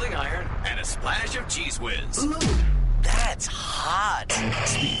a curly curling iron, and a splash of Cheese Whiz. Ooh, that's hot.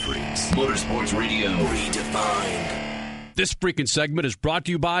 Speed Freaks, Motorsports Radio redefined. This freaking segment is brought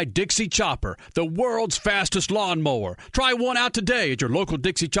to you by Dixie Chopper, the world's fastest lawnmower. Try one out today at your local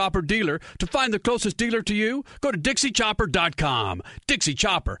Dixie Chopper dealer. To find the closest dealer to you, go to DixieChopper.com. Dixie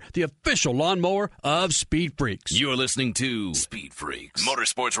Chopper, the official lawnmower of Speed Freaks. You're listening to Speed Freaks,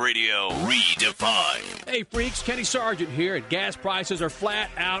 Motorsports Radio redefined. Hey, freaks, Kenny Sargent here, and gas prices are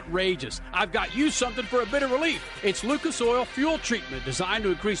flat outrageous. I've got you something for a bit of relief. It's Lucas Oil Fuel Treatment, designed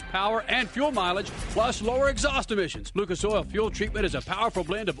to increase power and fuel mileage, plus lower exhaust emissions. Lucas Oil Fuel Treatment is a powerful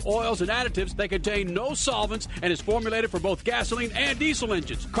blend of oils and additives that contain no solvents and is formulated for both gasoline and diesel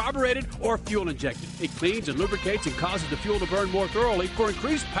engines, carbureted or fuel injected. It cleans and lubricates and causes the fuel to burn more thoroughly for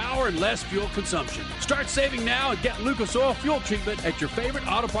increased power and less fuel consumption. Start saving now and get Lucas Oil Fuel Treatment at your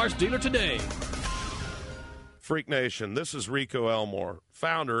favorite auto parts dealer today. Freak Nation, this is Rico Elmore,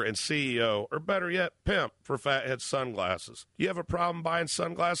 founder and CEO, or better yet, pimp for Fathead Sunglasses. You have a problem buying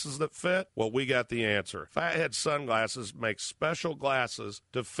sunglasses that fit? Well, we got the answer. Fathead Sunglasses makes special glasses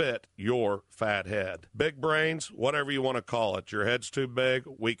to fit your fat head. Big brains, whatever you want to call it. Your head's too big,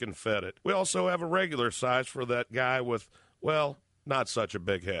 we can fit it. We also have a regular size for that guy with, well, not such a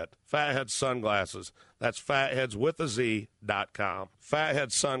big head. Fathead Sunglasses. That's fatheadswithaz.com.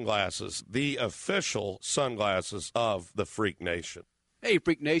 Fathead Sunglasses, the official sunglasses of the Freak Nation. Hey,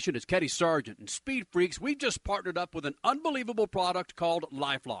 Freak Nation, it's Kenny Sargent. And Speed Freaks, we've just partnered up with an unbelievable product called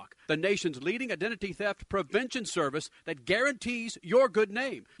LifeLock, the nation's leading identity theft prevention service that guarantees your good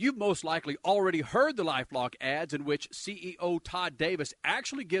name. You've most likely already heard the LifeLock ads in which CEO Todd Davis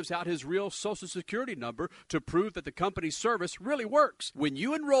actually gives out his real Social Security number to prove that the company's service really works. When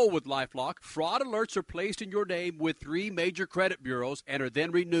you enroll with LifeLock, fraud alerts are placed in your name with 3 major credit bureaus and are then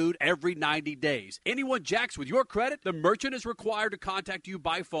renewed every 90 days. Anyone jacks with your credit, the merchant is required to contact you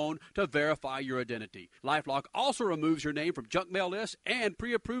by phone to verify your identity. LifeLock also removes your name from junk mail lists and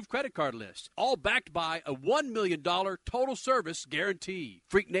pre-approved credit card lists, all backed by a $1 million total service guarantee.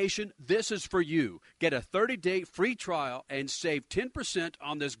 Freak Nation, this is for you. Get a 30-day free trial and save 10%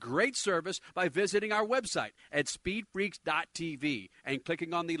 on this great service by visiting our website at speedfreaks.tv and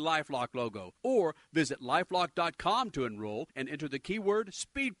clicking on the LifeLock logo, or visit lifelock.com to enroll and enter the keyword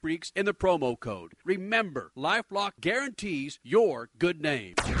SpeedFreaks in the promo code. Remember, LifeLock guarantees your good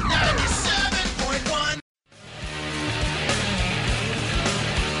name. 97.1.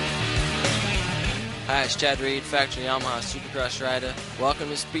 Hi, it's Chad Reed, Factory Yamaha Supercross rider. Welcome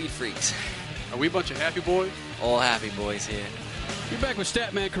to Speed Freaks. Are we a bunch of happy boys? All happy boys here. You're back with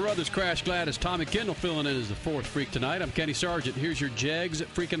Statman Carruthers, Crash Gladys, Tommy Kendall filling in as the fourth freak tonight. I'm Kenny Sargent. Here's your Jegs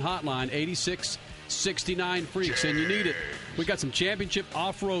freaking hotline, 8669 Freaks, and you need it. We got some championship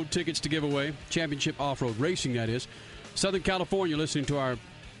off-road tickets to give away. Championship off-road racing, that is. Southern California, listening to our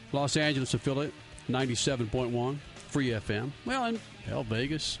Los Angeles affiliate, 97.1, free FM. Well, and hell,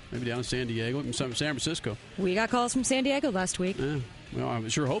 Vegas, maybe down in San Diego, even some San Francisco. We got calls from San Diego last week. Yeah. Well, I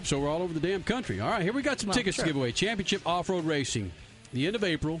sure hope so. We're all over the damn country. All right, here we got some tickets to give away. Championship off-road racing, the end of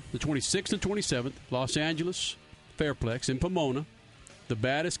April, the 26th and 27th, Los Angeles Fairplex in Pomona. The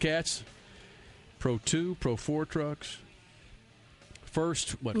baddest cats, Pro 2, Pro 4 trucks.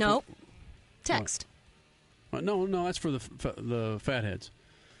 First, what? No. Text. No, that's for the fatheads.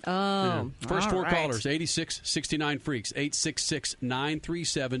 Oh. Yeah. First all four right. callers, 8669 Freaks,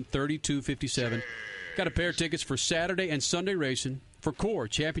 866-937-3257. Got a pair of tickets for Saturday and Sunday racing for CORE,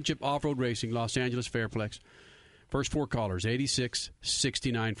 Championship Off-Road Racing, Los Angeles Fairplex. First four callers,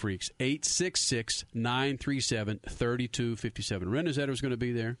 8669 Freaks, 866-937-3257. Ren is going to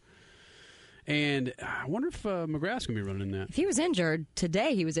be there. And I wonder if McGrath's going to be running that. If he was injured,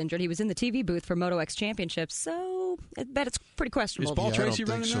 today he was injured. He was in the TV booth for Moto X Championship, so I bet it's pretty questionable. I don't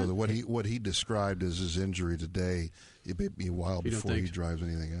think so. What he described as his injury today, it may be a while before he drives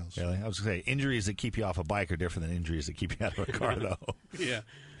anything else. Really? I was going to say, injuries that keep you off a bike are different than injuries that keep you out of a car, though. Yeah.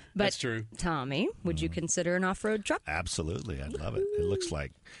 But, that's true. Tommy, would you consider an off-road truck? Absolutely, I'd love it. It looks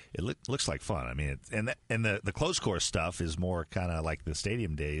like fun. I mean, the closed course stuff is more kind of like the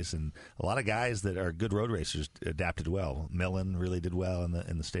stadium days, and a lot of guys that are good road racers adapted well. Millen really did well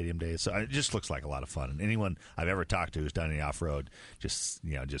in the stadium days, so it just looks like a lot of fun. And anyone I've ever talked to who's done any off-road just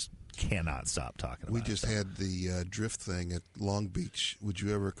cannot stop talking about it. We just had the drift thing at Long Beach. Would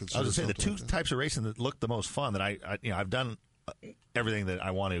you ever consider? I was going to say the two types of racing that look the most fun that I've done everything that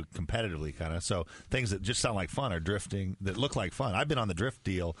I want to competitively kind of. So things that just sound like fun are drifting that look like fun. I've been on the drift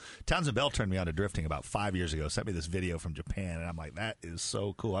deal. Townsend Bell turned me on to drifting about 5 years ago. Sent me this video from Japan, and I'm like, that is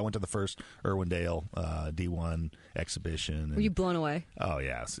so cool. I went to the first Irwindale D1 exhibition. And, Were you blown away? Oh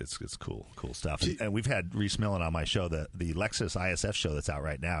yeah, it's cool stuff. And we've had Reese Millen on my show, the Lexus ISF show that's out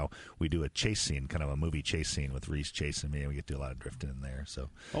right now. We do a chase scene, kind of a movie chase scene with Reese chasing me, and we get to do a lot of drifting in there. So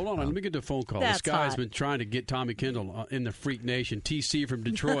hold on, let me get the phone call. That's This guy's hot. been trying to get Tommy Kendall in the Freak Nation. TC from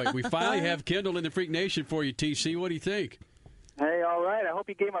Detroit. We finally have Kendall in the Freak Nation for you, TC. What do you think? Hey, all right. I hope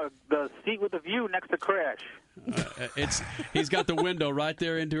you gave him the seat with the view next to Crash. He's got the window right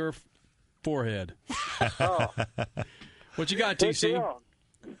there into her forehead. Oh. What you got, Hey, TC? Bill.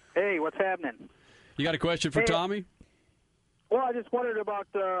 Hey, what's happening? You got a question for Hey. Tommy? Well, I just wondered about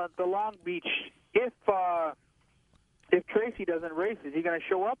the Long Beach. If Tracy doesn't race, is he going to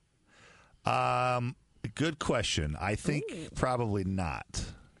show up? Good question. I think probably not.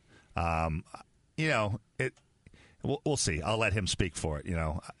 We'll see. I'll let him speak for it.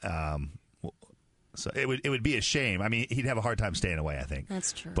 So it would be a shame. I mean, he'd have a hard time staying away, I think.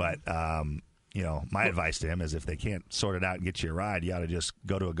 That's true. But my advice to him is if they can't sort it out and get you a ride, you ought to just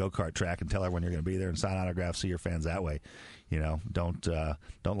go to a go-kart track and tell everyone you're going to be there and sign autographs, see your fans that way. Don't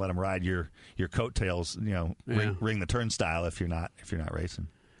let them ride your coattails. Ring the turnstile if you're not racing.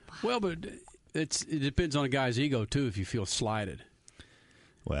 Well, but it depends on a guy's ego too. If you feel slighted.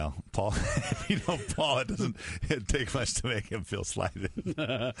 Well, Paul, if you know Paul, it doesn't take much to make him feel slighted.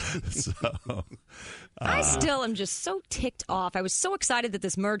 So, I still am just so ticked off. I was so excited that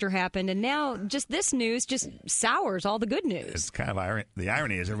this merger happened, and now just this news just sours all the good news. It's kind of the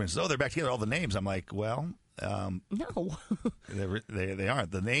irony is everyone says, "Oh, they're back together." All the names. I'm like, well, no, they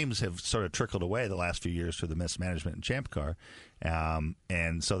aren't. The names have sort of trickled away the last few years through the mismanagement in Champ Car,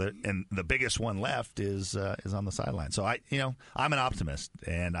 and so the biggest one left is on the sideline. So I'm an optimist,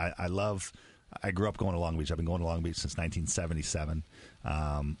 and I grew up going to Long Beach. I've been going to Long Beach since 1977.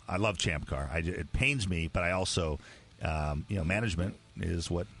 I love Champ Car. It pains me, but I also management is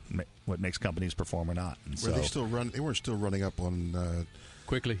what makes companies perform or not. And Were they still run? They weren't still running up on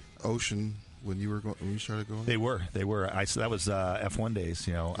quickly Ocean. When you started going, they were. That was F1 days.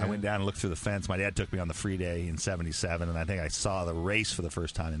 I went down and looked through the fence. My dad took me on the free day in '77, and I think I saw the race for the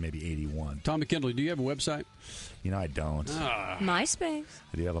first time in maybe '81. Tommy Kendall, do you have a website? I don't. MySpace.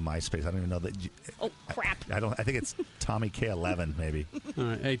 I do have a MySpace. I don't even know that. Oh crap! I think it's Tommy K11 maybe. All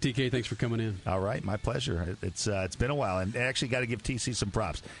right. Hey TK, thanks for coming in. All right, my pleasure. It's been a while, and I actually got to give TC some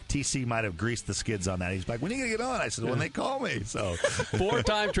props. TC might have greased the skids on that. He's like, "When are you gonna get on?" I said, "When they call me." So,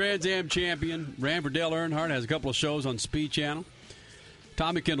 4-time Trans Am champion, ran for Dale Earnhardt, has a couple of shows on Speed Channel.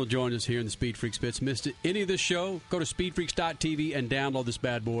 Tommy Kendall joined us here in the Speed Freaks Bits. Missed any of this show? Go to speedfreaks.tv and download this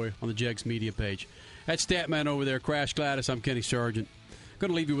bad boy on the Jegs Media page. That's Statman over there, Crash Gladys. I'm Kenny Sargent.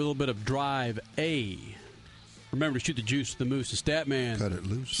 Going to leave you with a little bit of Drive A. Remember to shoot the juice to the moose. The Statman. Cut it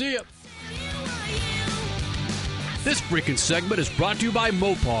loose. See ya. This freaking segment is brought to you by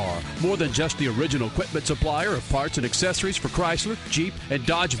Mopar. More than just the original equipment supplier of parts and accessories for Chrysler, Jeep, and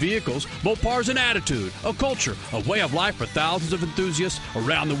Dodge vehicles, Mopar's an attitude, a culture, a way of life for thousands of enthusiasts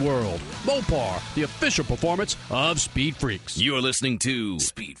around the world. Mopar, the official performance of Speed Freaks. You're listening to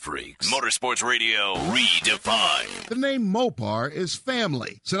Speed Freaks, Motorsports Radio redefined. The name Mopar is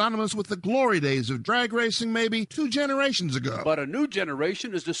family, synonymous with the glory days of drag racing maybe 2 generations ago. But a new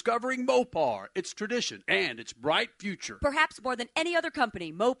generation is discovering Mopar, its tradition, and its bright future. Perhaps more than any other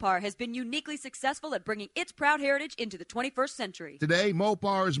company, Mopar has been uniquely successful at bringing its proud heritage into the 21st century. Today,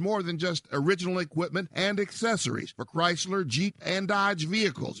 Mopar is more than just original equipment and accessories for Chrysler, Jeep, and Dodge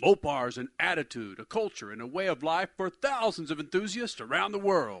vehicles. Mopar is an attitude, a culture, and a way of life for thousands of enthusiasts around the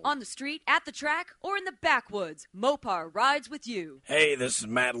world. On the street, at the track, or in the backwoods, Mopar rides with you. Hey, this is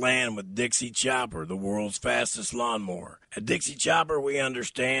Matt Land with Dixie Chopper, the world's fastest lawnmower. At Dixie Chopper, we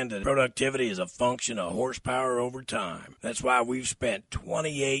understand that productivity is a function of horsepower over time. That's why we've spent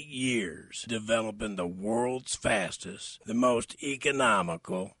 28 years developing the world's fastest, the most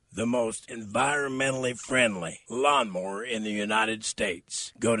economical, the most environmentally friendly lawnmower in the United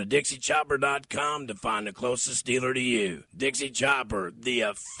States. Go to DixieChopper.com to find the closest dealer to you. Dixie Chopper, the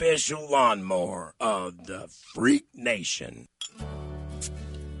official lawnmower of the Freak Nation.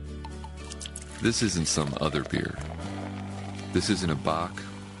 This isn't some other beer. This isn't a bock,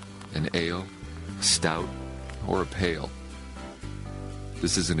 an ale, a stout, or a pale.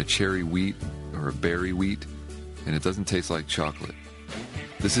 This isn't a cherry wheat or a berry wheat, and it doesn't taste like chocolate.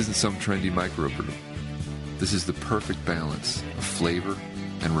 This isn't some trendy microbrew. This is the perfect balance of flavor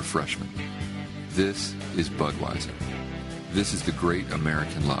and refreshment. This is Budweiser. This is the great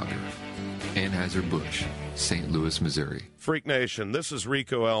American lager. Anheuser-Busch, St. Louis, Missouri. Freak Nation, this is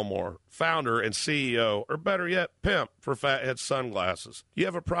Rico Elmore, founder and CEO, or better yet, pimp for Fathead Sunglasses. You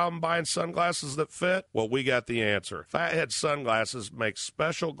have a problem buying sunglasses that fit? Well, we got the answer. Fathead Sunglasses makes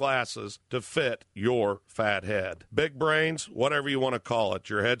special glasses to fit your fat head. Big brains, whatever you want to call it.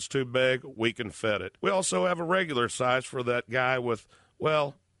 Your head's too big, we can fit it. We also have a regular size for that guy with,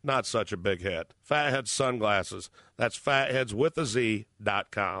 well, not such a big head. Fathead Sunglasses. That's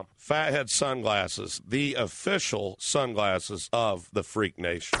fatheadswithaz.com. Fathead Sunglasses, the official sunglasses of the Freak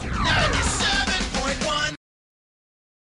Nation. 97.1